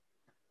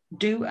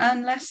do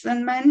earn less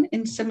than men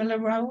in similar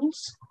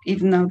roles,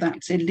 even though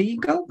that's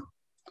illegal,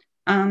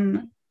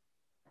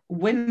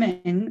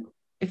 women,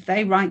 if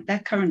they write their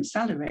current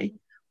salary,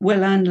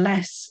 will earn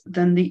less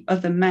than the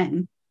other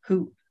men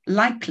who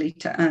likely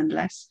to earn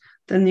less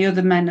than the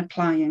other men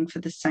applying for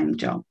the same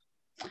job.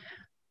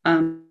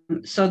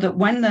 So that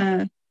when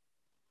the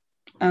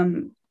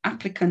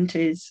applicant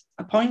is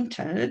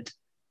appointed,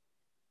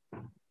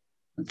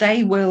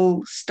 they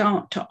will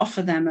start to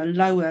offer them a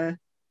lower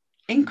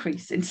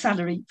increase in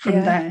salary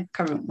from their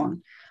current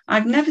one.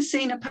 I've never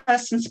seen a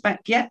person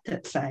spec yet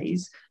that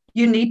says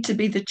you need to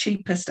be the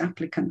cheapest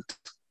applicant.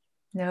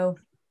 No.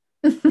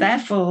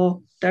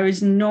 Therefore, there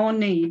is no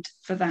need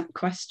for that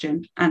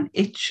question, and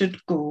it should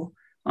go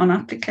on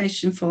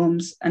application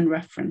forms and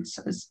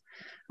references.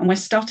 And we're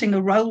starting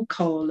a roll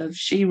call of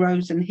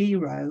sheroes and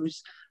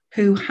heroes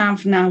who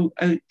have now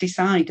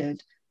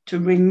decided to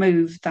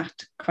remove that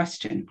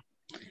question.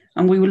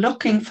 And we were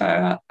looking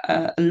for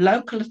a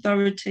local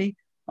authority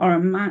or a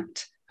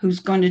MAT who's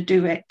going to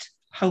do it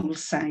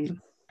wholesale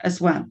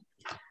as well.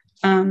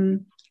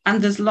 And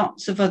there's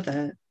lots of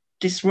other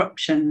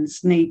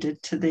disruptions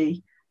needed to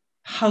the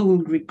whole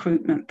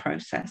recruitment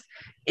process.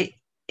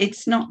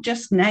 It's not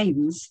just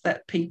names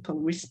that people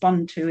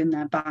respond to in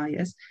their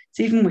bias. It's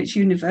even which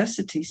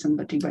university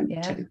somebody went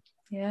to.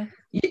 Yeah.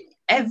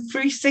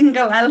 Every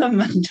single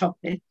element of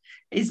it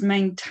is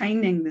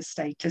maintaining the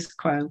status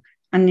quo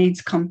and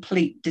needs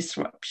complete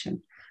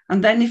disruption.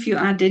 And then if you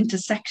add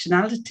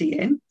intersectionality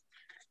in,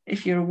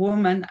 if you're a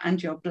woman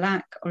and you're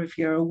Black, or if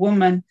you're a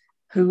woman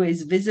who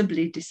is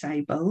visibly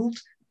disabled,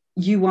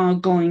 you are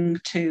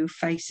going to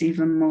face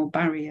even more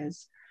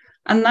barriers.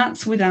 And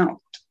that's without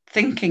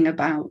thinking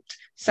about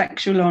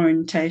sexual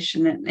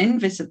orientation and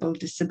invisible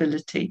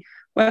disability,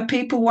 where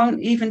people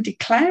won't even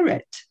declare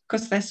it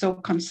because they're so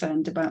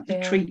concerned about the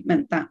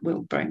treatment that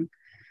will bring.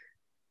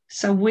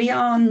 So we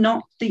are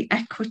not the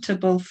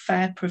equitable,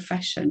 fair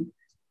profession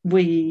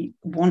we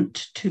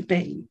want to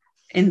be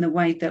in the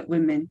way that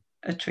women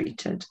are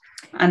treated.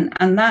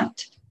 And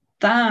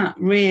that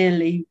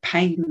really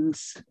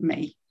pains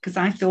me, because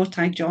I thought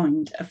I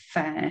joined a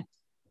fair,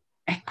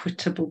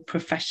 equitable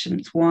profession.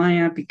 It's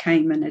why I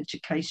became an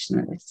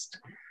educationalist.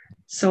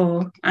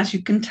 So as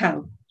you can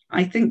tell,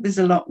 I think there's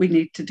a lot we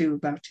need to do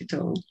about it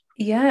all.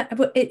 Yeah,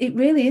 but it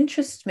really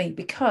interests me,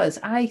 because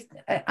I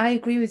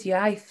agree with you.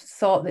 I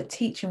thought that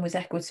teaching was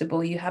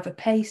equitable. You have a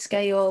pay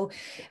scale,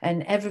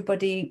 and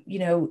everybody,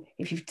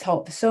 if you've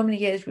taught for so many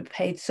years, we're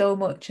paid so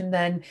much, and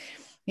then,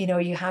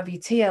 you have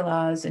your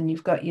TLRs and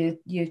you've got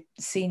your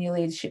senior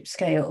leadership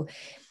scale.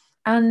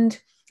 And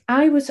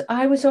I was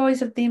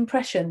always of the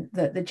impression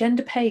that the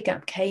gender pay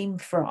gap came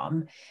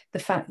from the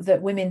fact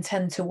that women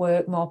tend to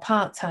work more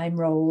part-time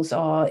roles,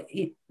 or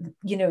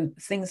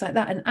things like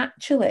that. And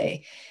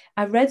actually,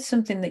 I read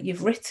something that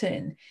you've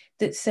written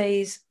that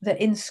says that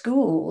in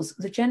schools,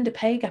 the gender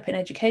pay gap in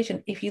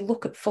education, if you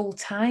look at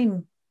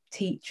full-time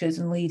teachers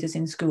and leaders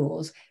in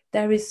schools,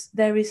 there is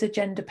a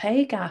gender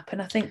pay gap.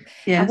 And I think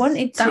I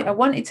wanted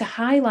to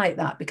highlight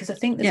that, because I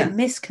think there's a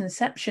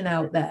misconception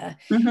out there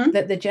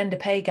that the gender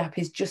pay gap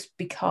is just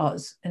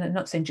because, and I'm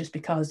not saying just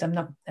because,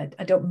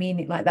 I don't mean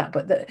it like that,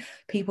 but that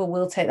people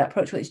will take that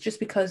approach. Well, it's just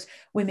because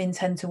women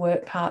tend to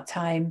work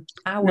part-time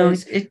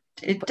hours. No,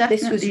 it definitely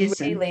this was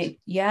isn't. Really,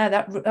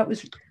 that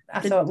was,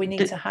 I thought we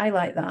need to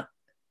highlight that.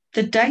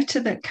 The data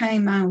that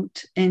came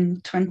out in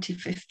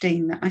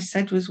 2015 that I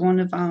said was one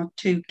of our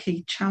two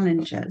key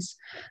challenges,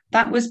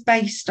 that was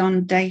based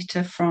on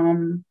data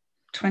from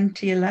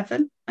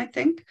 2011, I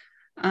think.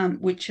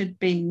 which had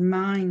been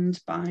mined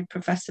by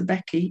Professor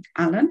Becky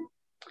Allen.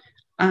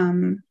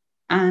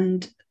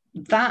 And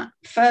that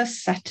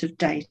first set of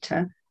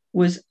data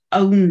was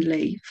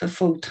only for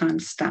full-time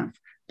staff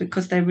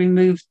because they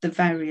removed the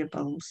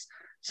variables.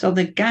 So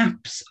the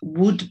gaps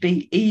would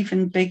be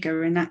even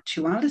bigger in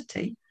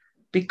actuality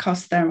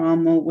because there are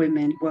more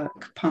women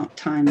work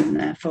part-time and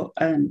therefore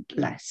earn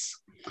less.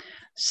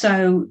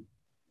 So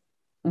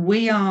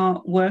we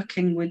are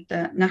working with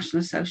the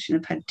National Association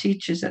of Head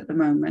Teachers at the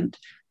moment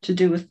to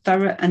do a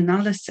thorough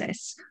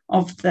analysis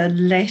of the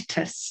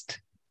latest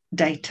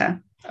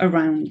data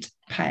around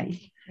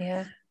pay.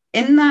 Yeah.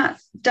 In that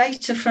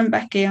data from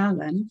Becky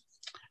Allen,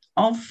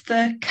 of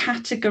the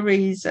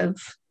categories of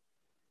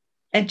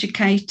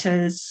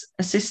educators,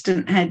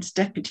 assistant heads,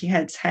 deputy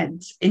heads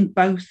in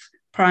both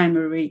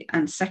primary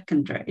and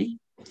secondary,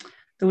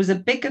 there was a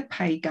bigger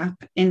pay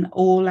gap in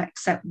all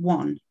except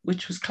one,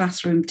 which was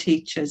classroom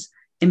teachers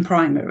in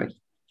primary.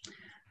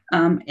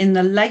 In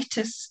the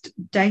latest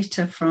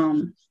data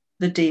from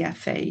the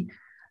DFE,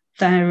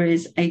 there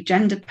is a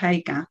gender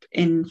pay gap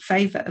in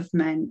favour of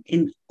men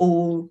in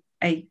all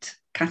 8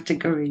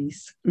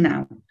 categories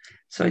now.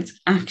 So it's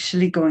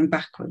actually going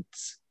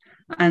backwards.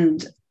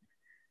 And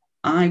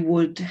I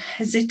would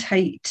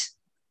hesitate,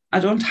 I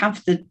don't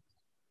have the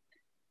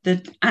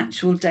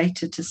actual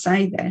data to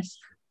say this,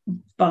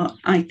 but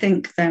I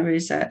think there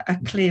is a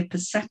clear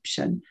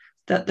perception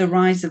that the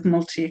rise of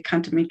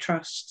multi-academy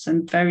trusts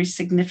and very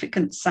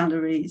significant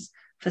salaries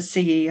for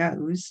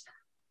CEOs,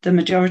 the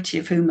majority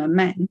of whom are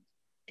men,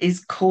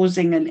 is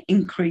causing an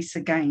increase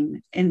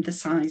again in the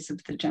size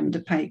of the gender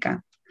pay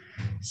gap.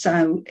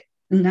 So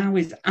now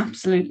is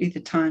absolutely the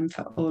time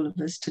for all of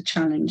us to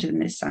challenge in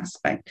this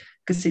aspect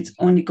because it's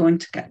only going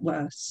to get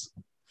worse.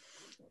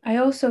 I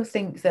also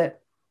think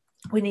that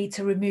we need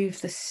to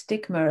remove the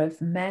stigma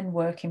of men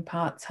working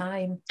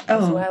part-time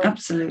as well.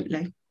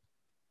 Absolutely.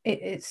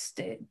 It's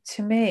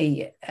to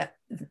me,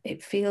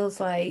 it feels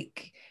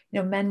like,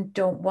 men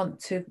don't want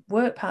to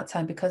work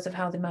part-time because of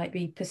how they might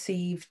be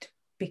perceived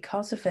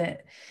because of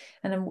it.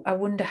 And I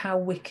wonder how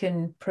we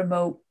can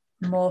promote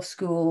more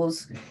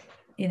schools.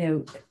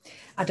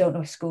 I don't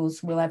know if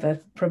schools will ever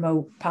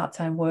promote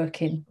part-time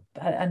working.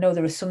 I know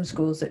there are some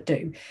schools that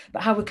do,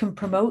 but how we can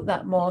promote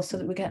that more so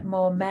that we get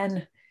more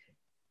men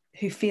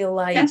who feel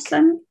like... Yes,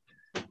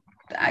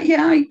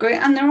 yeah, I agree.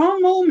 And there are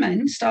more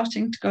men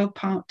starting to go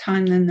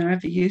part-time than there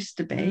ever used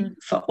to be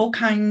for all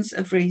kinds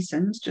of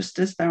reasons, just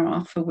as there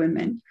are for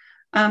women.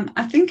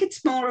 I think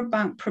it's more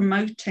about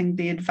promoting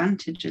the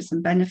advantages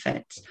and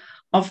benefits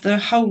of the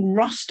whole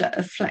roster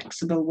of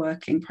flexible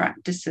working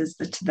practices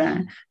that are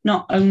there,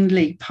 not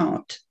only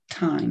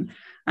part-time.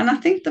 And I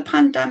think the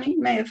pandemic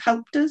may have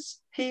helped us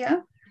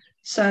here.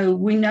 So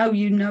we know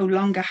you no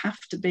longer have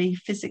to be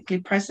physically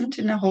present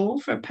in a hall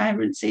for a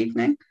parents'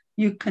 evening.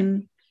 You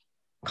can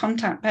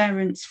contact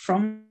parents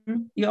from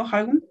your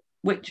home,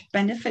 which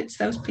benefits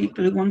those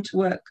people who want to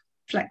work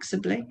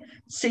flexibly.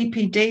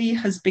 CPD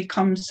has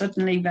become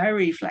suddenly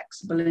very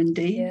flexible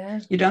indeed. Yeah.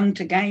 You don't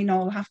again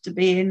all have to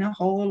be in a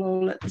hall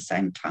all at the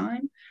same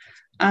time.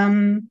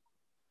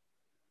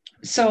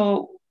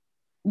 So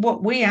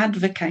what we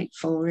advocate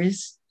for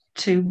is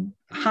to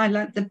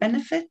highlight the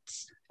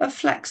benefits of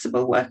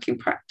flexible working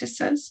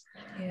practices.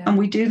 Yeah. And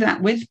we do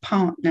that with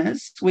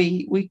partners.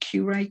 We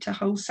curate a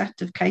whole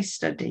set of case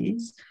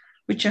studies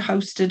which are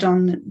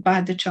hosted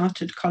by the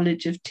Chartered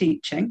College of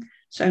Teaching,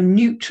 so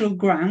neutral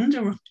ground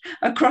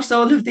across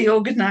all of the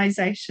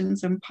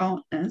organisations and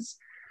partners.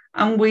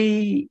 And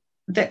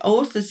the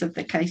authors of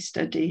the case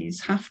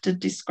studies have to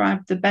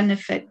describe the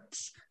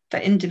benefits for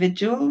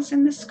individuals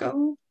in the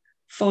school,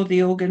 for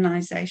the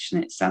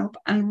organisation itself,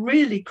 and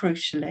really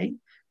crucially,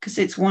 because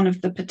it's one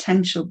of the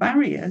potential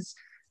barriers,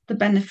 the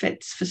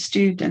benefits for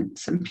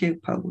students and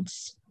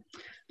pupils.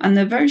 And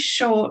they're very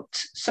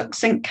short,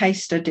 succinct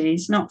case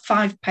studies, not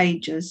 5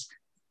 pages,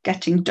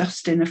 getting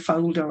dust in a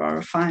folder or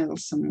a file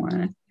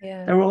somewhere.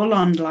 Yeah. They're all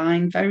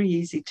online, very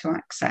easy to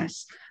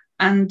access.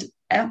 And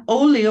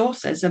all the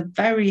authors are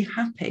very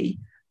happy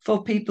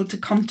for people to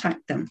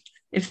contact them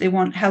if they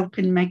want help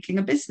in making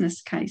a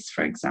business case,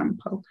 for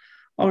example,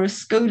 or a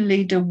school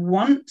leader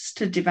wants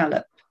to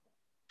develop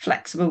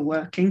flexible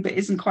working but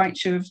isn't quite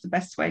sure of the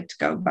best way to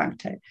go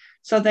about it.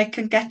 So they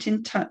can get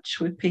in touch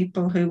with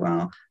people who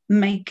are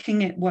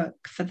making it work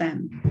for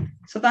them.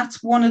 So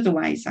that's one of the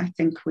ways I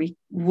think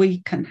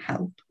we can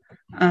help,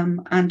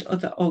 and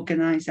other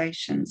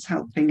organisations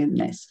helping in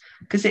this,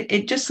 because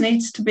it just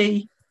needs to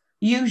be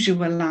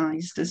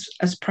usualised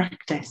as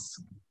practice.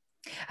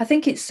 I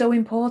think it's so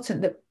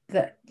important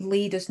that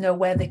leaders know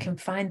where they can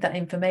find that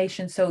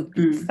information. So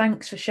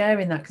thanks for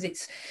sharing that, because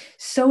it's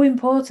so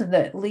important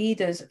that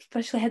leaders,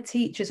 especially head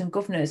teachers and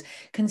governors,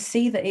 can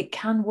see that it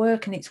can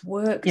work and it's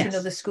worked in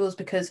other schools.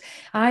 Because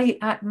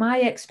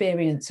my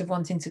experience of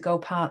wanting to go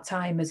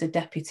part-time as a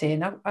deputy,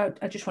 and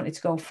I just wanted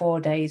to go 4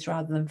 days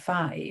rather than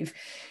 5,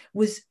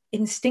 was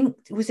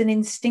an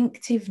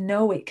instinctive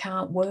no, it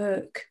can't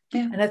work.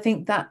 Yeah. And I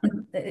think that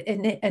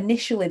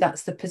initially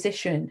that's the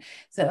position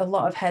that a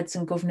lot of heads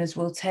and governors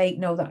will take.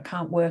 No, that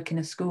can't work in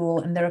a school.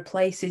 And there are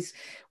places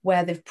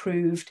where they've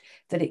proved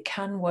that it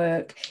can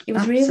work. It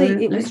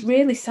was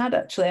really sad,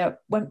 actually. I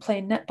went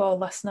playing netball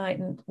last night,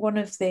 and one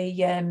of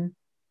the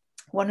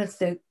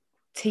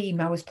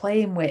team I was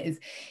playing with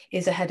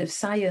is a head of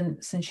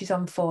science, and she's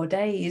on 4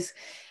 days,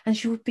 and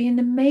she would be an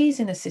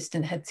amazing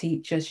assistant head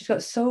teacher. She's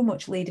got so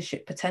much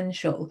leadership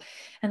potential.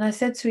 And I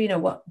said to her,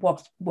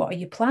 what are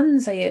your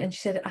plans? And she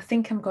said, I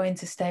think I'm going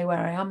to stay where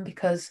I am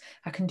because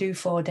I can do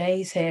 4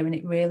 days here and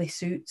it really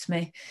suits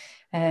me.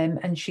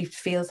 And she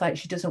feels like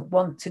she doesn't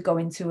want to go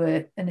into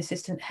an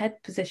assistant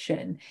head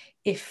position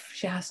if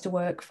she has to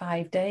work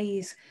 5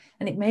 days.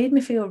 And it made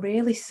me feel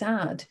really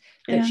sad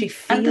that she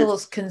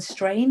feels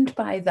constrained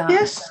by that.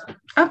 Yes,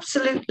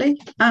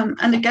 absolutely.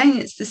 And again,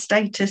 it's the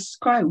status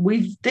quo.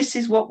 This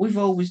is what we've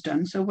always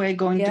done, so we're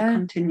going to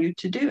continue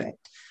to do it.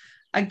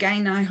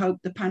 Again, I hope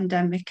the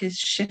pandemic is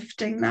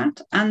shifting that,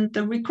 and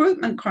the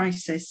recruitment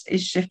crisis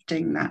is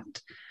shifting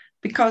that,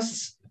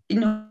 because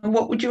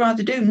what would you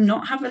rather do?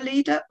 Not have a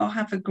leader or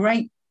have a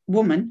great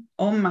woman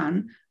or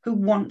man who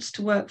wants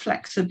to work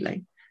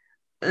flexibly?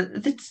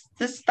 That's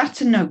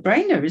a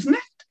no-brainer, isn't it?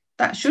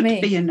 That should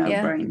be a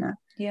no-brainer.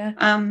 Yeah.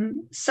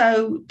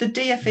 So the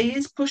DfE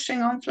is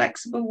pushing on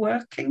flexible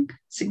working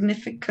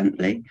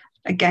significantly,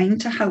 again,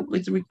 to help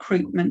with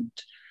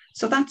recruitment.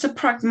 So that's a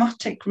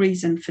pragmatic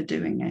reason for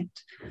doing it.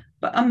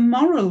 But a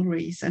moral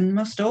reason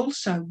must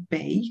also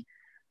be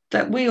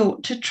that we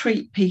ought to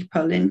treat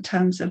people in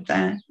terms of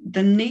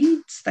the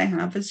needs they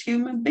have as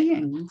human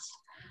beings.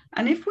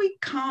 And if we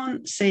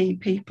can't see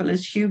people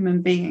as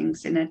human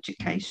beings in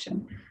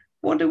education,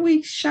 what are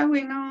we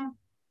showing our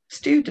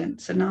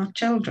students and our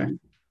children?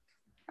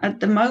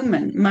 At the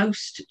moment,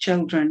 most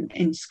children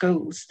in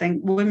schools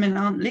think women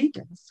aren't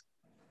leaders.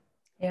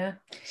 Yeah.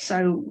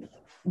 So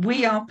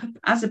we are,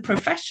 as a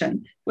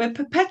profession, we're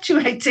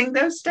perpetuating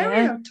those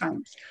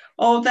stereotypes.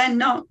 Or they're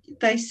not,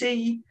 they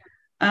see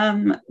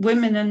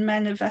women and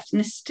men of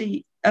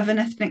an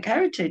ethnic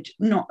heritage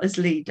not as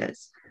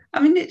leaders. I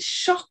mean, it's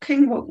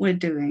shocking what we're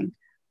doing.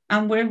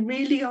 And we're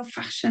really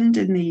old-fashioned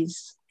in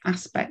these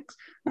aspects.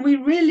 And we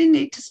really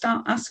need to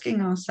start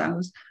asking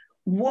ourselves,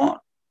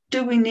 what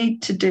do we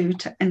need to do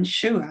to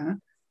ensure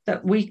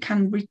that we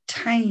can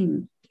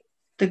retain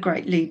the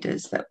great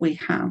leaders that we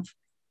have,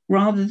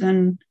 rather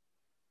than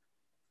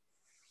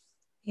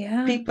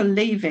people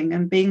leaving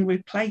and being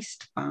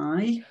replaced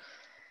by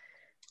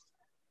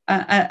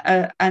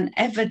an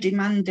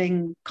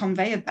ever-demanding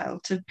conveyor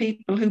belt of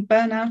people who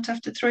burn out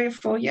after 3 or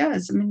 4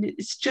 years? I mean,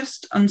 it's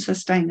just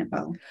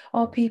unsustainable.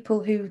 Or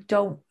people who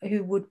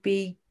would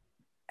be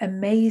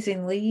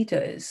amazing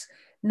leaders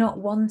not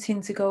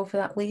wanting to go for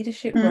that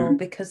leadership role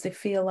because they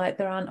feel like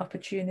there aren't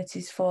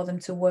opportunities for them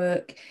to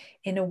work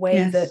in a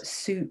way that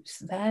suits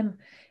them.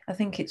 I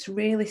think it's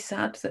really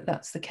sad that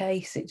that's the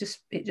case. It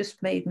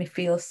just made me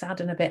feel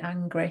sad and a bit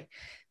angry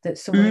that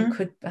someone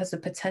who has the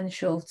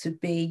potential to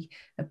be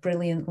a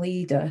brilliant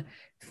leader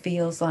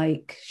feels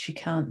like she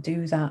can't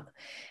do that.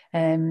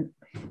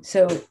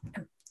 So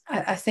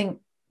I think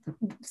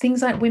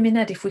things like Women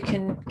Ed, if we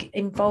can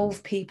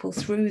involve people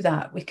through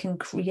that, we can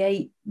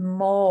create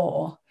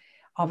more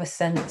of a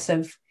sense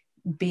of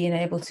being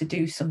able to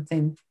do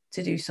something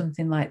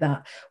like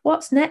that.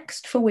 What's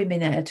next for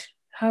Women Ed?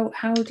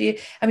 How do you,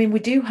 I mean, we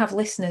do have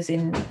listeners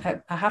in,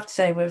 I have to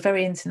say, we're a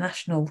very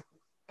international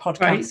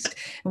podcast,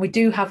 and we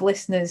do have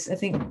listeners. I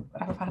think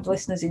I've had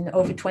listeners in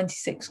over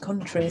 26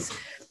 countries.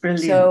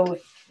 Brilliant. So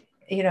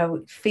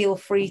feel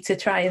free to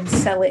try and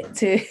sell it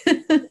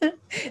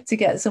to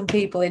get some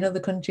people in other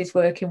countries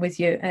working with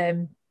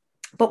you.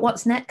 But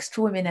what's next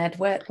for Women Ed?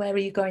 Where are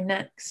you going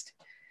next?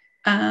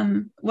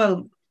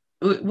 Well,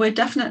 we're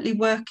definitely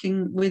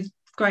working with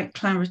great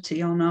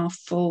clarity on our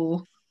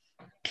 4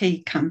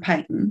 key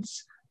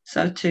campaigns.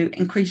 So to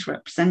increase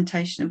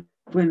representation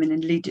of women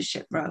in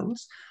leadership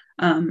roles,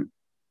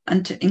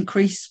 and to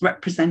increase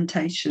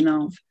representation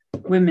of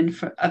women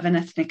of an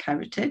ethnic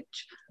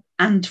heritage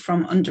and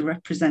from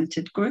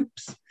underrepresented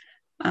groups,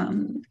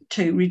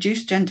 to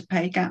reduce gender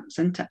pay gaps,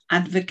 and to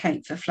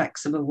advocate for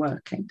flexible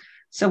working.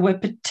 So we're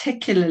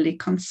particularly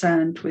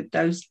concerned with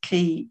those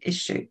key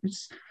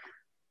issues.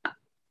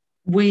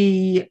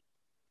 We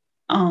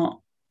are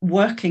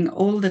working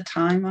all the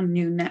time on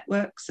new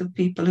networks of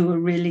people who are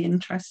really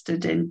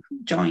interested in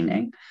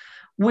joining.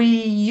 We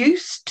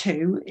used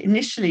to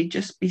initially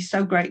just be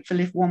so grateful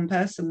if one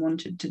person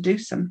wanted to do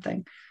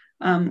something.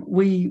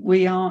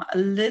 We are a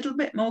little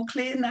bit more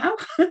clear now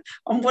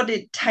on what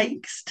it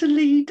takes to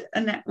lead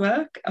a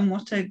network and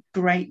what a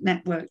great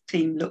network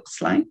team looks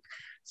like.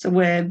 So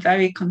we're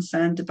very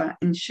concerned about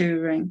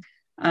ensuring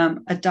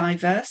a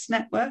diverse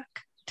network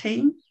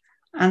team,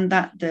 and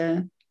that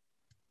the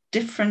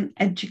different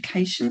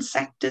education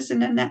sectors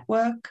in a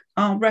network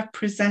are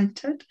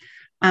represented,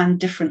 and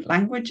different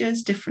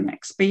languages, different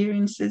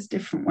experiences,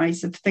 different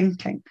ways of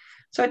thinking.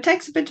 So it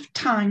takes a bit of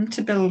time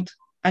to build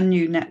a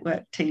new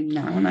network team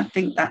now, and I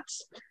think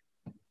that's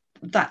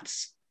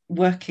that's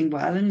working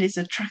well and is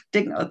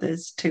attracting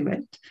others to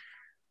it.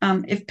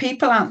 If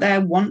people out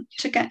there want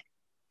to get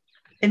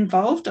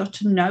involved or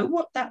to know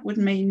what that would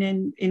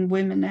mean in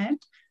Women Ed,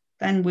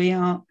 then we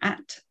are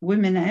at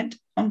Women Ed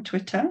on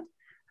Twitter,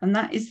 and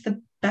that is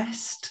the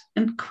best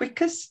and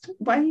quickest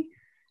way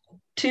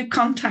to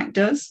contact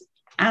us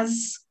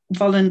as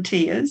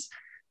volunteers.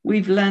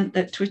 We've learned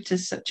that Twitter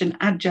is such an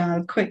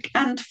agile, quick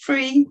and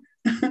free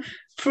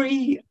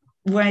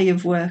way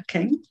of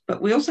working,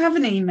 but we also have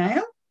an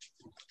email.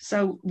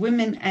 So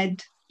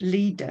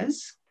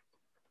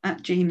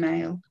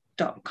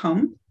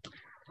womenedleaders@gmail.com.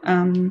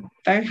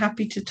 Very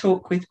happy to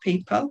talk with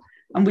people.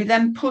 And we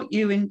then put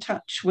you in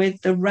touch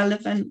with the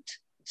relevant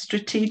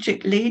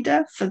strategic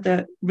leader for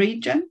the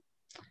region.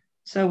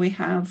 So we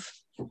have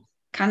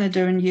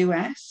Canada and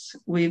US,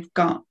 we've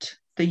got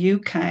the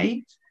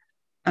UK,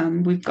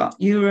 we've got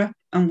Europe,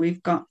 and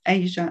we've got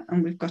Asia,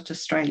 and we've got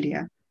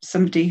Australia.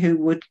 Somebody who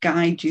would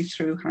guide you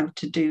through how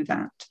to do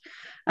that.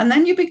 And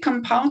then you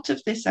become part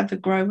of this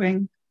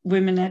ever-growing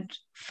Women Ed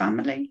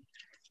family.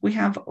 We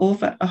have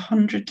over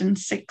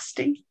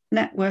 160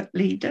 network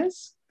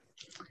leaders.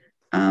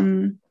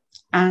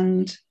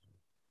 And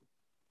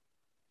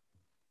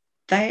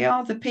they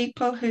are the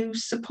people who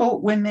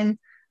support women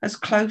as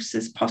close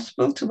as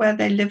possible to where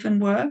they live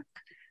and work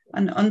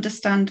and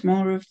understand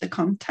more of the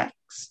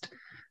context.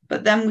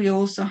 But then we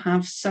also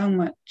have so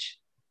much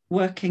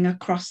working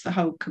across the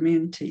whole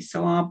community.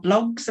 So our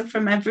blogs are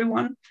from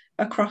everyone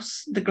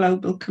across the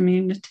global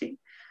community.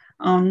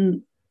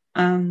 On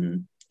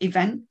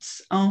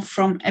events are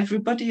from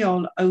everybody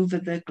all over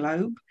the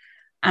globe.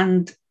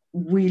 And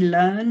we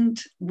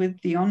learned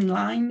with the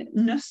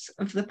onlineness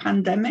of the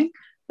pandemic,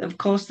 of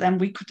course, then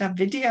we could have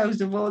videos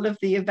of all of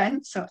the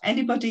events, so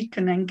anybody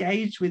can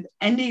engage with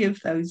any of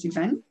those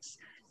events.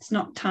 It's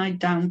not tied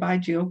down by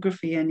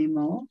geography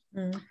anymore.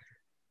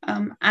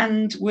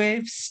 And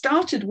we've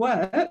started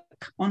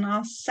work on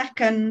our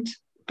second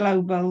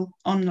global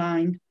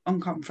online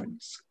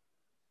unconference.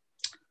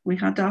 We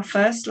had our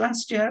first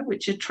last year,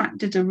 which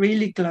attracted a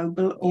really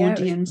global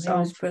audience it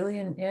was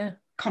brilliant,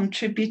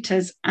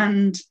 contributors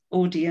and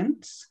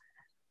audience.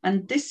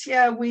 And this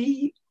year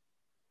we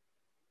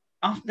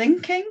are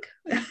thinking,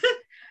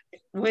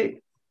 we're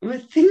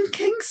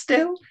thinking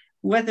still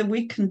whether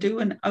we can do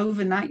an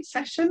overnight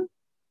session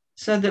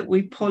so that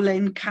we pull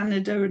in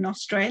Canada and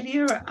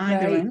Australia at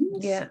either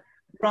ends,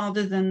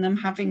 rather than them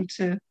having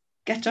to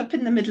get up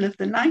in the middle of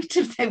the night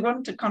if they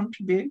want to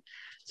contribute.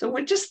 So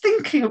we're just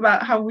thinking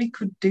about how we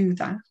could do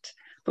that.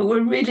 But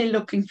we're really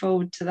looking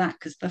forward to that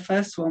because the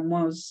first one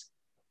was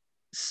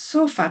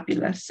so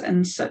fabulous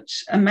and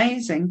such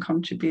amazing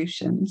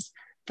contributions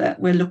that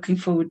we're looking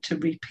forward to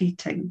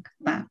repeating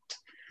that.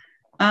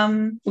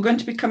 We're going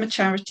to become a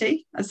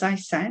charity, as I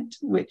said,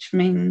 which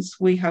means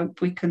we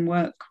hope we can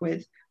work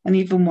with an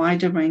even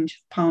wider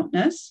range of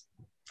partners.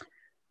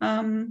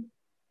 That's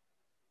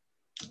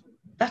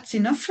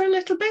enough for a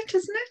little bit,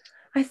 isn't it?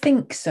 I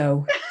think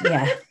so.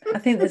 Yeah, I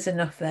think there's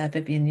enough there,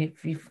 Vivienne.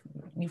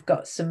 You've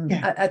got some.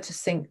 I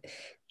just think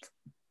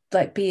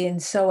like being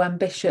so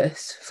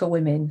ambitious for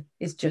women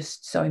is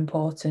just so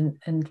important,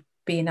 and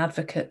being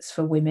advocates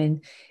for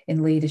women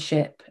in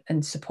leadership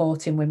and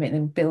supporting women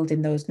and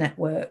building those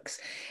networks.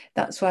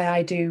 That's why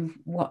I do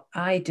what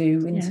I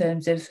do in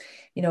terms of,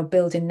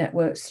 building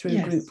networks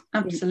through group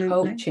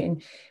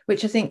coaching,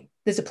 which I think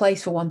there's a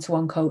place for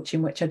one-to-one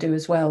coaching, which I do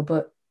as well.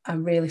 But I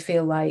really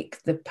feel like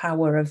the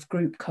power of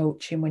group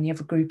coaching, when you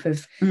have a group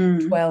of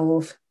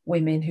 12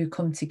 women who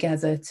come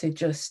together to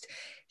just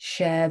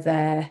share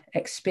their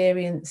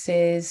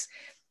experiences,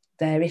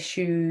 their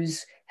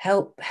issues,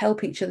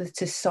 help each other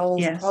to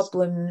solve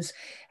problems.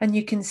 And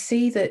you can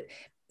see that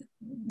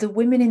the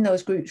women in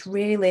those groups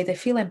really, they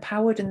feel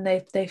empowered and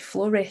they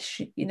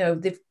flourish.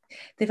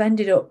 They've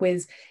ended up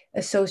with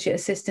associate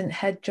assistant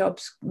head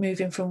jobs,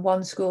 moving from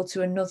one school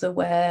to another,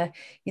 where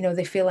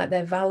they feel like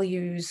their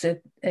values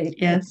are,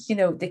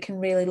 they can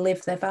really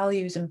live their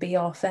values and be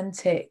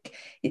authentic.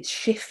 It's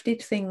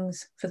shifted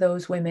things for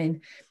those women,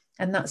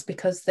 and that's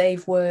because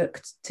they've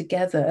worked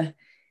together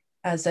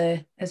as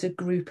a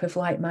group of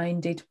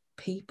like-minded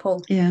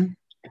people. And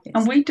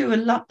we do a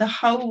lot,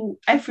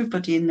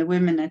 everybody in the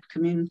Women Ed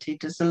community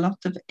does a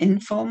lot of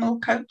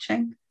informal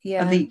coaching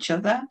of each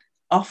other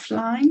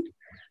offline.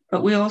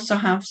 But we also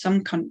have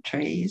some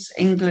countries,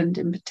 England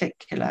in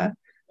particular,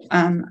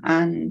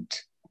 and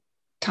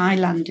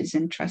Thailand is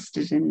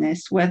interested in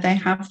this, where they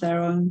have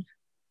their own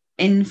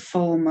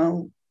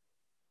informal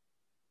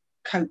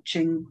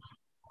coaching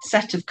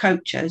set of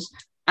coaches,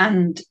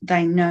 and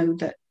they know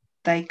that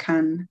they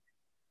can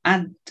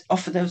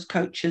offer those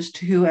coaches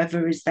to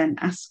whoever is then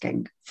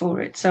asking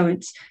for it. So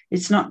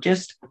it's not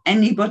just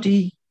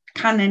anybody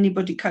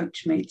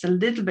coach me. It's a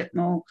little bit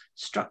more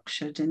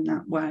structured in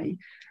that way.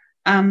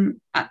 I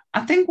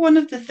think one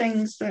of the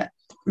things that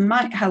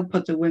might help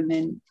other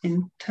women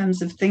in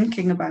terms of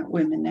thinking about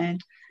Women Ed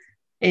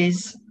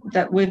is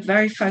that we're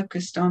very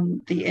focused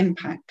on the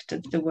impact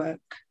of the work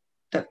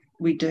that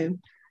we do.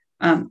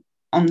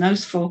 on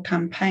those 4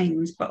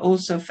 campaigns, but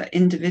also for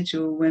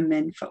individual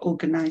women, for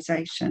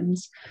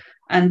organisations.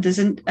 And there's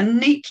a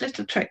neat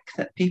little trick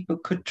that people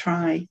could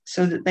try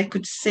so that they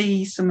could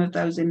see some of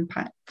that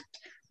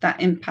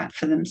impact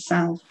for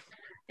themselves.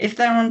 If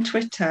they're on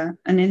Twitter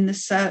and in the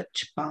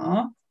search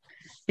bar,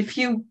 if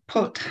you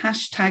put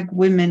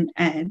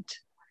 #WomenEd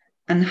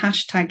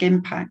and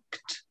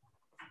 #impact,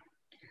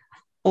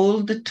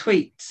 all the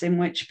tweets in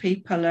which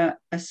people are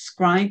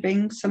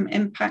ascribing some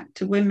impact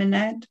to Women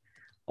Ed,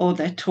 or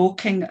they're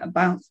talking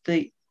about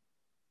the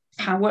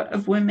power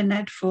of Women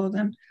Ed for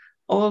them,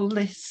 all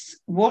this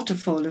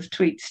waterfall of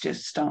tweets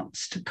just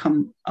starts to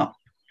come up.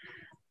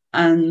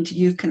 And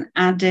you can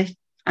add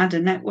a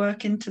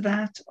network into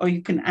that, or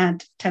you can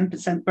add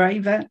 10%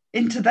 Braver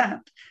into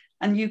that.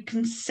 And you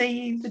can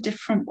see the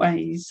different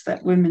ways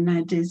that Women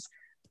Ed is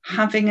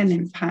having an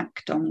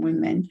impact on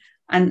women,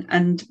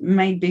 and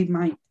maybe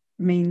might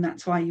mean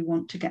that's why you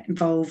want to get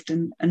involved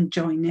and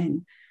join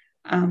in.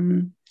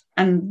 And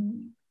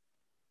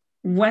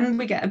when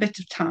we get a bit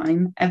of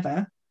time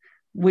ever,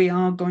 we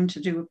are going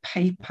to do a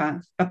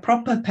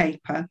proper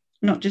paper,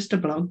 not just a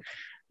blog,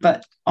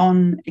 but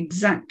on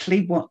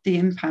exactly what the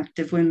impact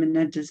of Women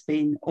Ed has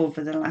been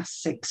over the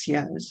last 6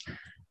 years,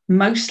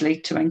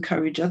 mostly to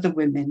encourage other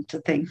women to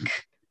think,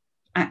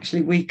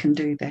 actually, we can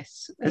do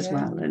this as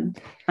well. And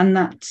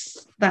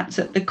that's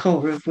at the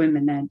core of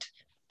Women Ed,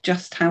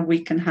 just how we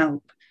can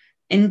help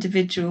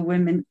individual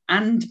women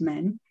and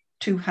men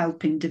to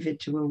help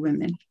individual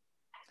women.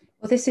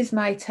 Well, this is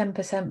my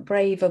 10%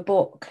 Braver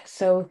book.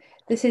 So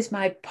this is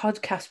my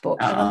podcast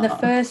book. And on the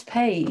first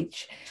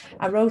page,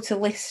 I wrote a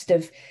list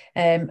of,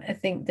 I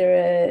think there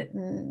are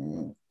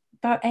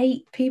about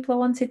 8 people I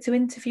wanted to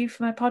interview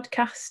for my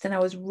podcast. And I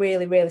was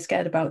really, really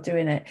scared about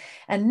doing it.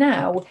 And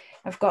now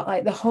I've got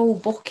like the whole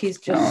book is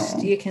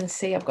just, you can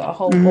see I've got a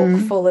whole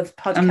book full of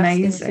podcast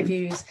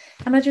interviews.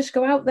 And I just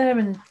go out there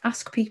and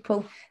ask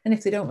people. And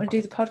if they don't want to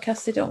do the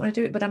podcast, they don't want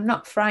to do it. But I'm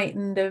not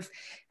frightened of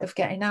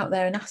getting out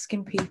there and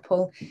asking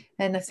people.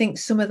 And I think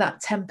some of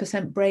that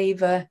 10%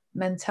 Braver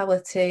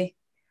mentality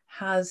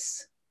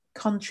has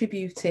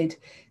contributed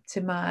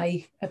to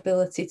my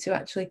ability to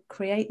actually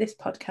create this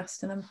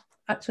podcast. And I'm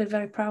actually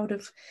very proud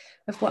of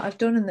what I've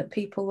done, and that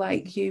people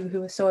like you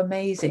who are so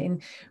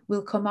amazing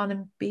will come on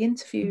and be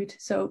interviewed.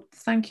 So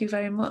thank you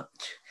very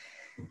much.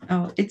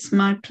 Oh, it's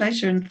my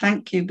pleasure, and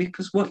thank you,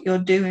 because what you're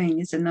doing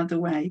is another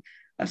way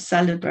of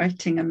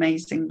celebrating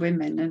amazing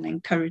women and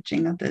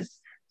encouraging others.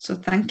 So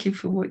thank you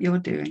for what you're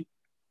doing.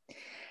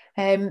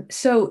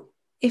 So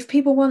if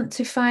people want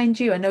to find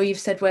you, I know you've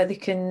said where they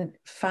can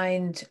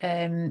find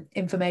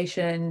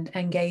information and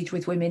engage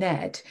with Women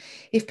Ed.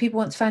 If people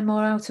want to find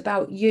more out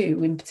about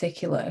you in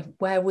particular,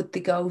 where would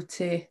they go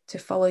to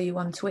follow you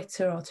on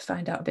Twitter, or to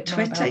find out a bit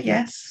more about Twitter, you?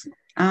 yes.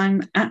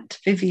 I'm at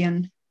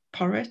Vivienne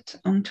Porritt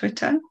on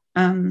Twitter.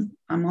 I'm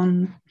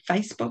on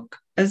Facebook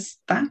as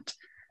that.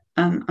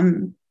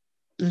 I'm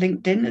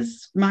LinkedIn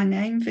as my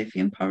name,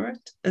 Vivienne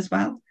Porritt, as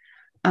well.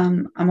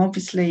 I'm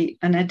obviously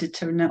an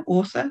editor and an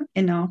author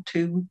in our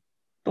 2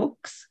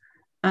 books.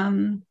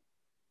 And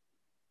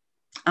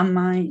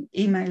my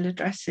email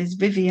address is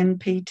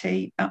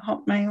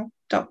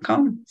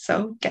viviennept@hotmail.com.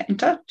 So get in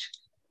touch.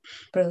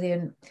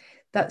 Brilliant.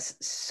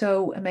 That's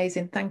so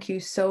amazing. Thank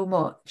you so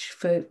much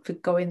for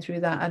going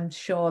through that. I'm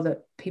sure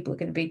that people are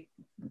going to be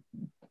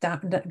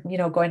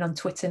going on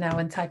Twitter now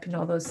and typing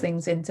all those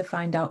things in to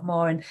find out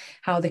more and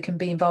how they can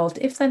be involved,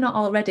 if they're not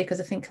already, because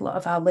I think a lot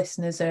of our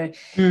listeners are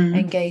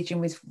engaging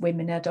with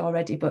Women Ed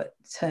already, but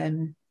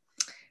we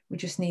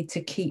just need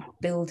to keep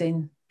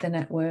building the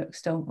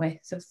networks, don't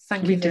we? So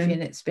thank you,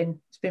 Vivienne. It's been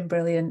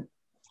brilliant.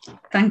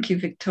 Thank you,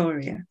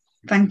 Victoria.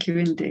 Thank you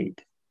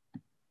indeed.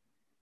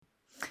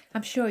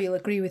 I'm sure you'll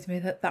agree with me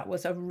that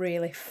was a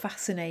really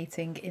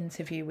fascinating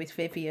interview with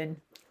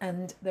Vivienne,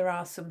 and there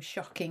are some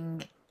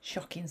shocking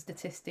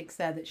statistics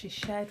there that she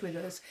shared with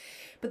us,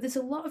 but there's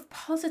a lot of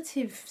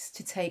positives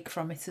to take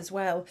from it as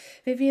well.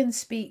 Vivienne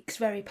speaks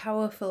very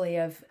powerfully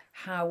of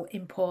how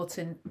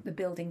important the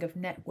building of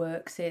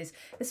networks is,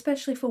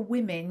 especially for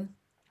women,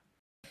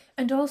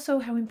 and also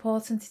how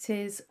important it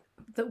is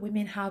that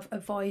women have a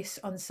voice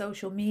on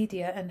social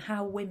media, and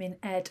how Women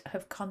Ed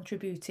have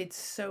contributed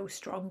so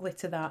strongly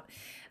to that.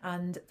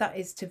 And that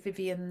is to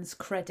Vivienne's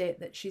credit,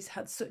 that she's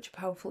had such a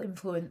powerful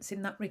influence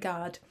in that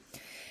regard.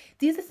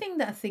 The other thing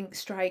that I think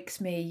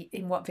strikes me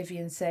in what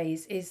Vivienne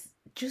says is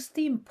just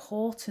the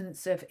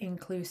importance of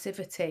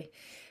inclusivity.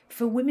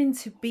 For women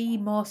to be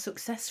more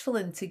successful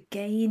and to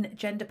gain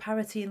gender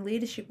parity in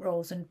leadership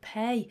roles and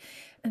pay,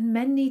 and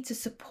men need to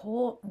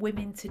support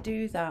women to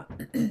do that.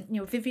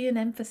 Vivienne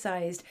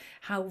emphasised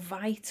how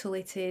vital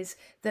it is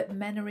that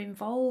men are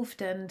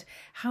involved, and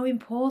how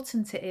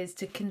important it is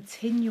to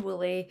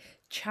continually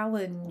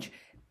challenge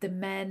the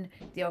men,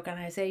 the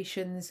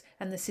organisations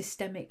and the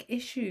systemic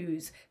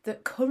issues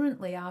that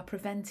currently are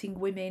preventing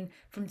women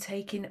from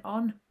taking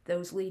on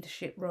those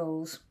leadership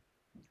roles.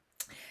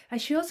 And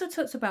she also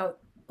talks about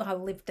our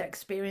lived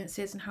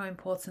experiences and how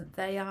important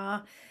they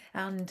are,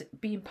 and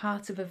being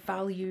part of a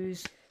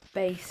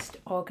values-based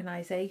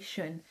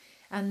organisation.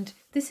 And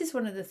this is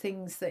one of the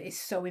things that is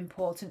so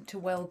important to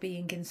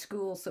well-being in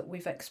schools that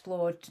we've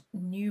explored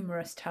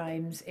numerous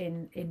times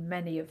in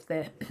many of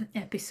the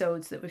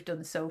episodes that we've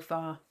done so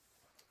far.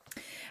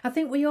 I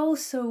think we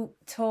also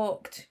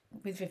talked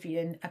with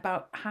Vivienne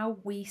about how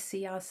we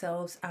see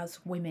ourselves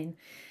as women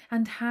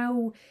and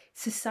how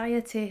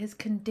society has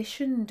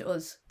conditioned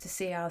us to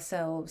see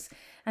ourselves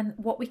and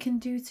what we can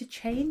do to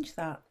change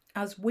that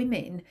as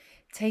women,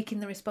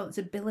 taking the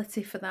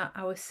responsibility for that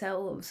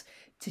ourselves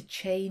to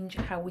change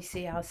how we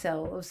see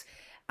ourselves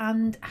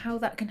and how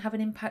that can have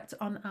an impact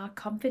on our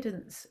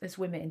confidence as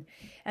women.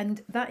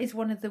 And that is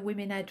one of the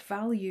women-ed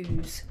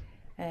values.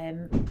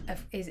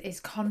 Is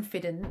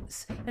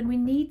confidence, and we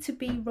need to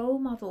be role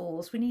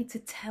models. We need to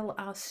tell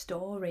our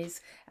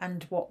stories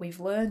and what we've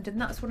learned, and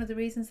that's one of the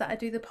reasons that I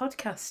do the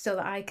podcast, so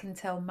that I can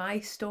tell my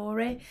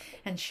story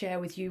and share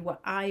with you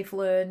what I've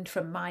learned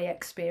from my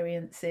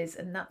experiences,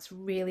 and that's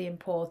really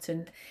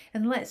important.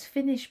 And let's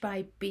finish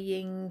by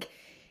being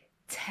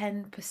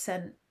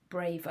 10%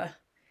 braver.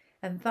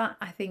 And that,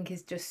 I think,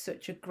 is just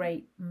such a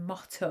great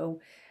motto,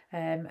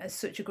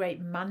 such a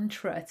great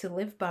mantra to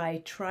live by.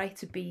 Try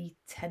to be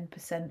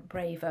 10%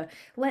 braver.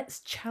 Let's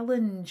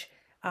challenge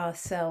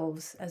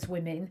ourselves as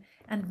women,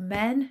 and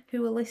men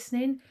who are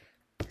listening,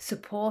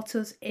 support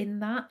us in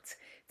that,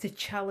 to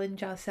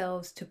challenge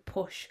ourselves to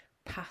push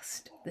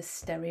past the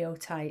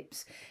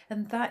stereotypes.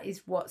 And that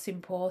is what's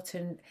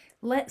important.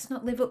 Let's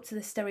not live up to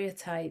the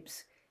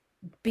stereotypes.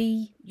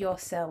 Be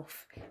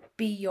yourself,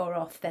 be your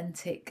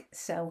authentic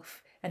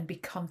self, and be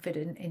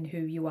confident in who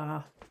you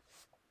are.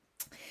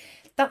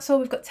 That's all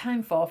we've got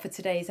time for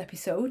today's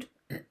episode.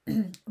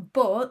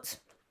 But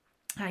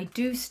I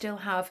do still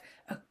have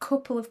a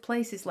couple of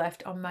places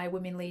left on my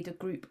Women Leader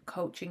group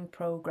coaching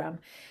programme.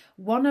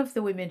 One of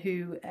the women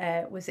who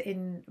was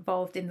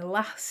involved in the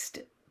last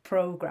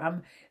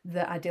programme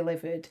that I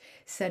delivered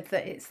said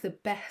that it's the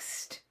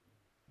best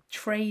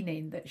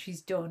training that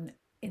she's done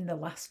in the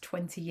last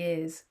 20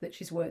 years that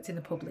she's worked in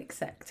the public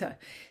sector.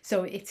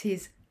 So it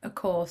is a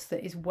course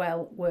that is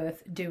well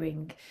worth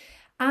doing.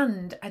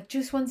 And I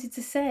just wanted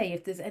to say,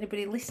 if there's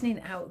anybody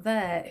listening out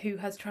there who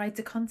has tried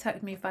to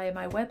contact me via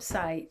my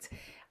website,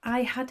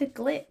 I had a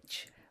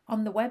glitch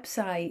on the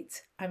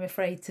website, I'm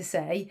afraid to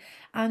say,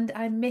 and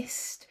I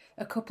missed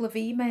a couple of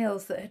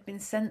emails that had been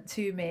sent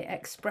to me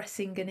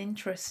expressing an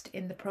interest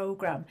in the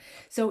programme.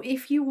 So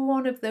if you were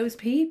one of those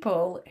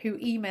people who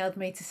emailed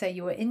me to say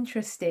you were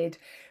interested,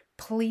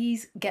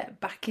 please get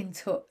back in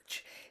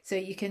touch. So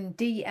you can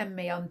DM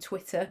me on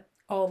Twitter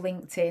or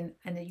LinkedIn,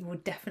 and you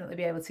would definitely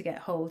be able to get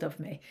hold of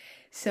me.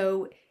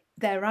 So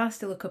there are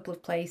still a couple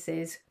of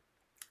places,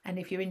 and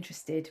if you're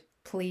interested,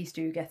 please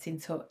do get in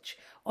touch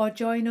or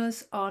join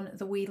us on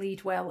the We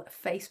Lead Well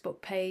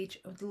Facebook page.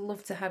 I would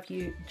love to have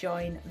you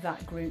join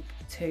that group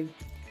too.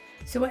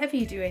 So whatever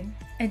you're doing,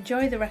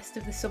 enjoy the rest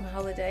of the summer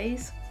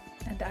holidays,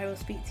 and I will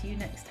speak to you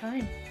next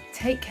time.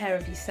 Take care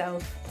of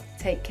yourself,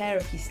 take care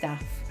of your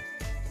staff,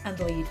 and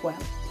lead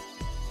well.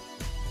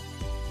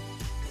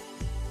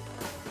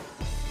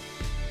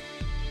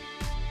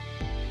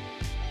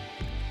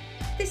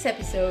 This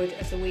episode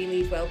of the We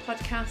Lead Well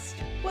podcast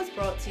was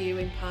brought to you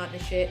in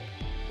partnership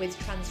with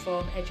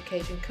Transform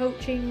Education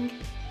Coaching,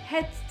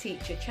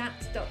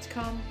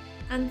 headteacherchat.com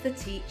and the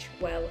Teach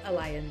Well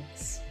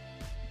Alliance.